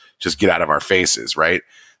us. Just get out of our faces. Right.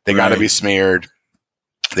 They got to be smeared.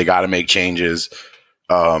 They got to make changes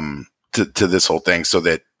to this whole thing so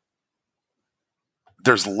that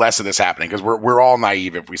there's less of this happening, because we're all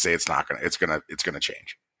naive if we say it's gonna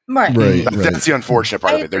change. Right. That's the unfortunate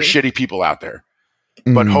part of it. There's shitty people out there,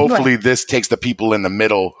 but hopefully this takes the people in the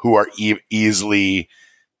middle who are easily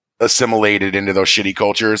assimilated into those shitty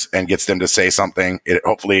cultures and gets them to say something.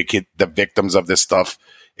 Hopefully the victims of this stuff,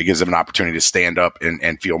 it gives them an opportunity to stand up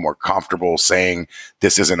and feel more comfortable saying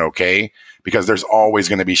this isn't okay, because there's always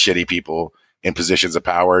going to be shitty people in positions of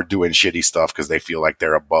power doing shitty stuff because they feel like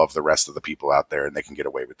they're above the rest of the people out there and they can get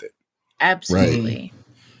away with it. Absolutely. Right.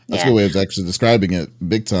 That's a good way of actually describing it.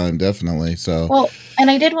 Big time, definitely. So, well,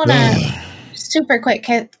 and I did want to super quick.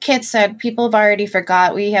 Kit said people have already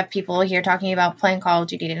forgot. We have people here talking about playing Call of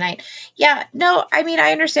Duty tonight. Yeah, no, I mean,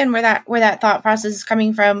 I understand where that thought process is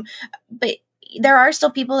coming from, but there are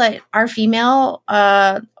still people that are female,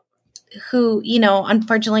 who,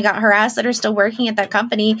 unfortunately got harassed, that are still working at that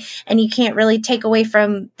company, and you can't really take away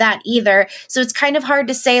from that either. So it's kind of hard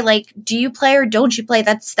to say, like, do you play or don't you play?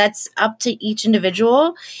 That's up to each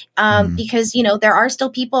individual, because, there are still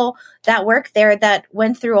people that work there that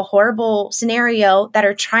went through a horrible scenario that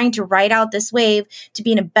are trying to ride out this wave to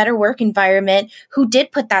be in a better work environment, who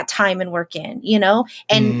did put that time and work in,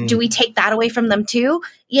 and do we take that away from them too?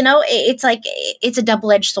 It's like, it's a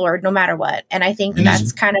double-edged sword no matter what. And I think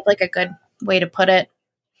that's kind of like a good way to put it.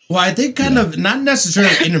 Well, I think kind of not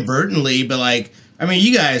necessarily inadvertently, but like, I mean,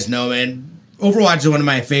 you guys know, man, Overwatch is one of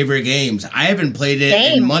my favorite games. I haven't played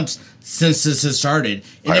it in months since this has started.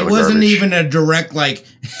 And it wasn't even a direct, like...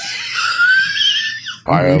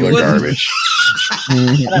 Pile of garbage.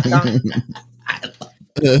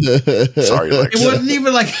 Sorry, Lex. It wasn't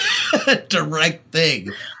even like a direct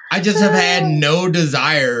thing. I just have had no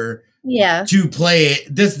desire to play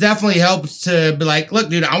it. This definitely helps to be like, look,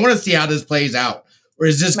 dude, I want to see how this plays out. Or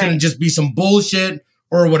is this going to just be some bullshit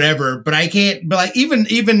or whatever? But I can't, but like,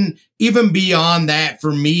 even beyond that,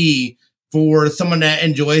 for me, for someone that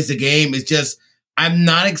enjoys the game, it's just, I'm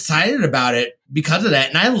not excited about it because of that.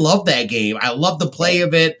 And I love that game. I love the play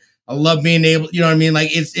of it. I love being able, you know what I mean? Like,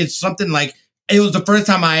 it's something like, it was the first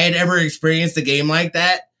time I had ever experienced a game like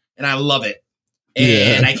that. And I love it.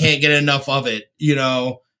 And I can't get enough of it,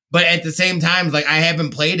 but at the same time, like, I haven't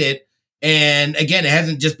played it. And again, it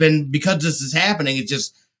hasn't just been because this is happening. It's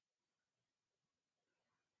just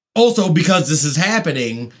also because this is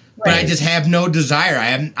happening. but I just have no desire.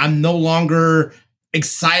 I'm no longer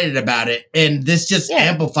excited about it. And this just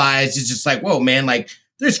amplifies. It's just like, whoa, man, like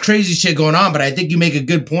there's crazy shit going on. But I think you make a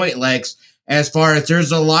good point, Lex, as far as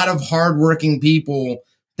there's a lot of hardworking people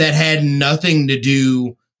that had nothing to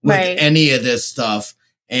do with any of this stuff.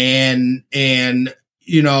 And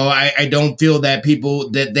you know, I don't feel that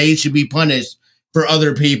that they should be punished for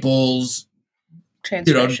other people's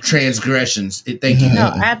transgressions. Thank you.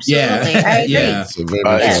 No, absolutely. I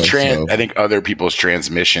agree. I think other people's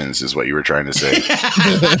transmissions is what you were trying to say.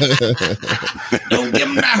 Don't give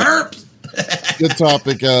them the herpes. Good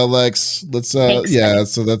topic, Lex. Let's so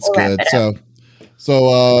that's good.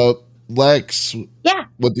 So Lex,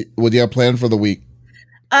 what do you have planned for the week?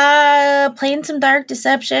 Playing some Dark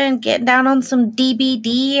Deception, getting down on some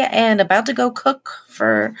DBD, and about to go cook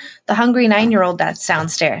for the hungry 9-year-old that's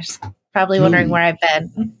downstairs. Probably wondering where I've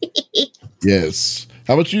been. Yes.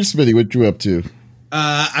 How about you, Smitty? What you up to?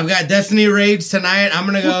 I've got Destiny raids tonight. I'm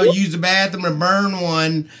gonna go use the bathroom and burn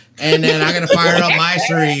one, and then I'm gonna fire up my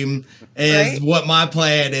stream. Is what my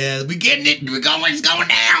plan is. We getting it. It's going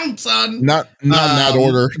down, son. Not in that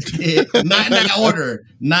order. Not in that order.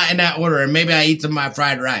 Not in that order. And maybe I eat some of my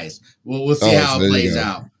fried rice. We'll see how it plays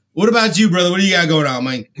out. What about you, brother? What do you got going on,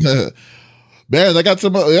 Mike? Man, I got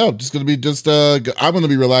some. Just gonna be I'm gonna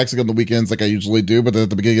be relaxing on the weekends like I usually do. But at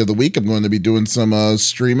the beginning of the week, I'm going to be doing some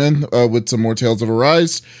streaming with some more Tales of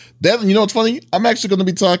Arise. Then, you know what's funny? I'm actually going to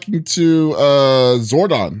be talking to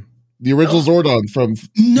Zordon. The original Zordon from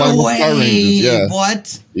No way! Power Rangers. Yeah.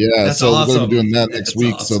 What? Yeah, that's so awesome. we're going to be doing that next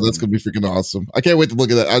week. Awesome. So that's going to be freaking awesome. I can't wait to look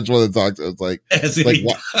at that. I just want to talk to it. It's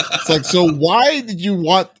like, so why did you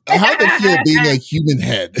want? How did it feel being a human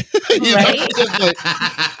head?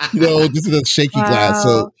 Just in a shaky glass.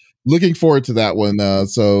 So looking forward to that one.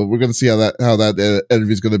 So we're going to see how that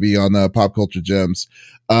interview is going to be on Pop Culture Gems.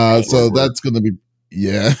 So that's going to be.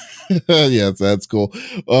 Yeah. Yes, that's cool.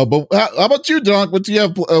 But how about you, Donk? What do you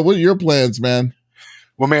have? What are your plans, man?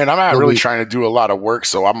 Well, man, I'm not really trying to do a lot of work,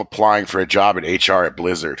 so I'm applying for a job in HR at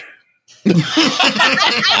Blizzard. They're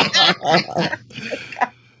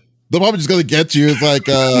probably just gonna get you. It's like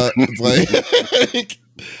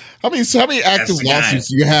how many active lawsuits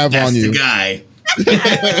do you have on you? The guy.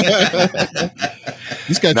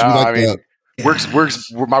 This guy that.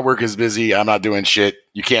 Works. My work is busy. I'm not doing shit.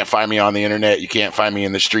 You can't find me on the internet. You can't find me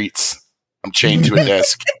in the streets. I'm chained to a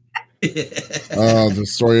desk. The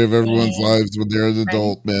story of everyone's lives when they're an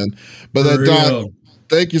adult, man. But Doc,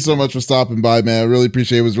 thank you so much for stopping by, man. I really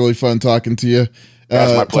appreciate it. It was really fun talking to you.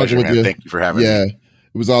 That's my pleasure, man. Thank you for having me.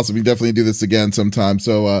 It was awesome. We definitely do this again sometime.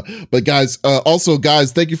 So, but guys,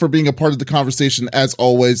 thank you for being a part of the conversation as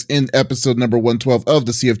always in episode number 112 of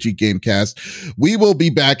the CFG Gamecast. We will be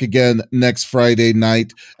back again next Friday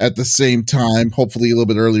night at the same time, hopefully a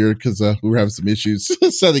little bit earlier because we were having some issues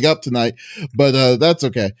setting up tonight, but that's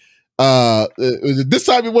okay. This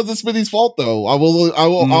time it wasn't Smitty's fault though.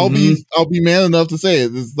 I'll be man enough to say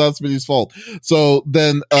it. It's not Smitty's fault. So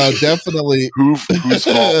then, definitely whose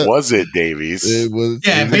fault was it, Davies? It was.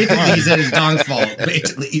 Yeah, basically he said it's Don's fault.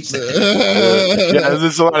 Basically, he said.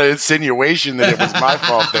 There's a lot of insinuation that it was my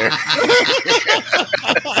fault there.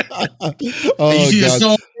 You see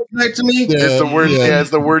the back to me? It's the word. Yeah, it's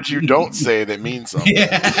the words you don't say that mean something.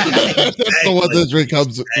 Yeah. That's the one that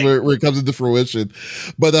where it comes into fruition.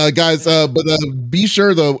 But guys, be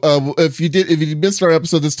sure though, if you missed our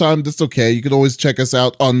episode this time, that's okay. You can always check us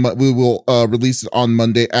out we will release it on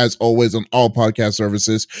Monday as always on all podcast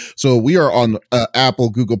services. So we are on Apple,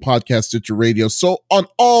 Google Podcast, Stitcher Radio. So on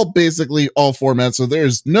basically all formats. So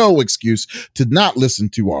there's no excuse to not listen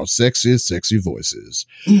to our sexy voices.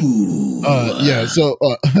 Ooh.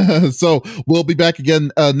 So we'll be back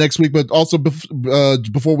again next week, but also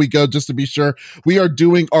before we go, just to be sure, we are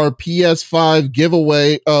doing our PS5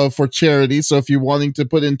 giveaway for charity. So if you're wanting to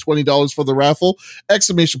put in $20 for the raffle,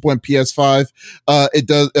 !PS5, it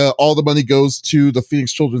does. All the money goes to the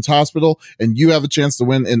Phoenix Children's Hospital, and you have a chance to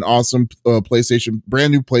win an awesome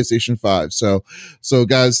brand new PlayStation 5. So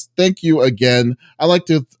guys, thank you again. I like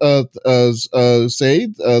to say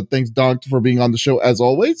thanks, Donk, for being on the show as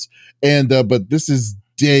always. And but this is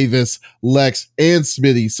Davis, Lex, and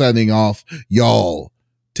Smitty signing off. Y'all,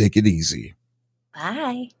 take it easy. Bye.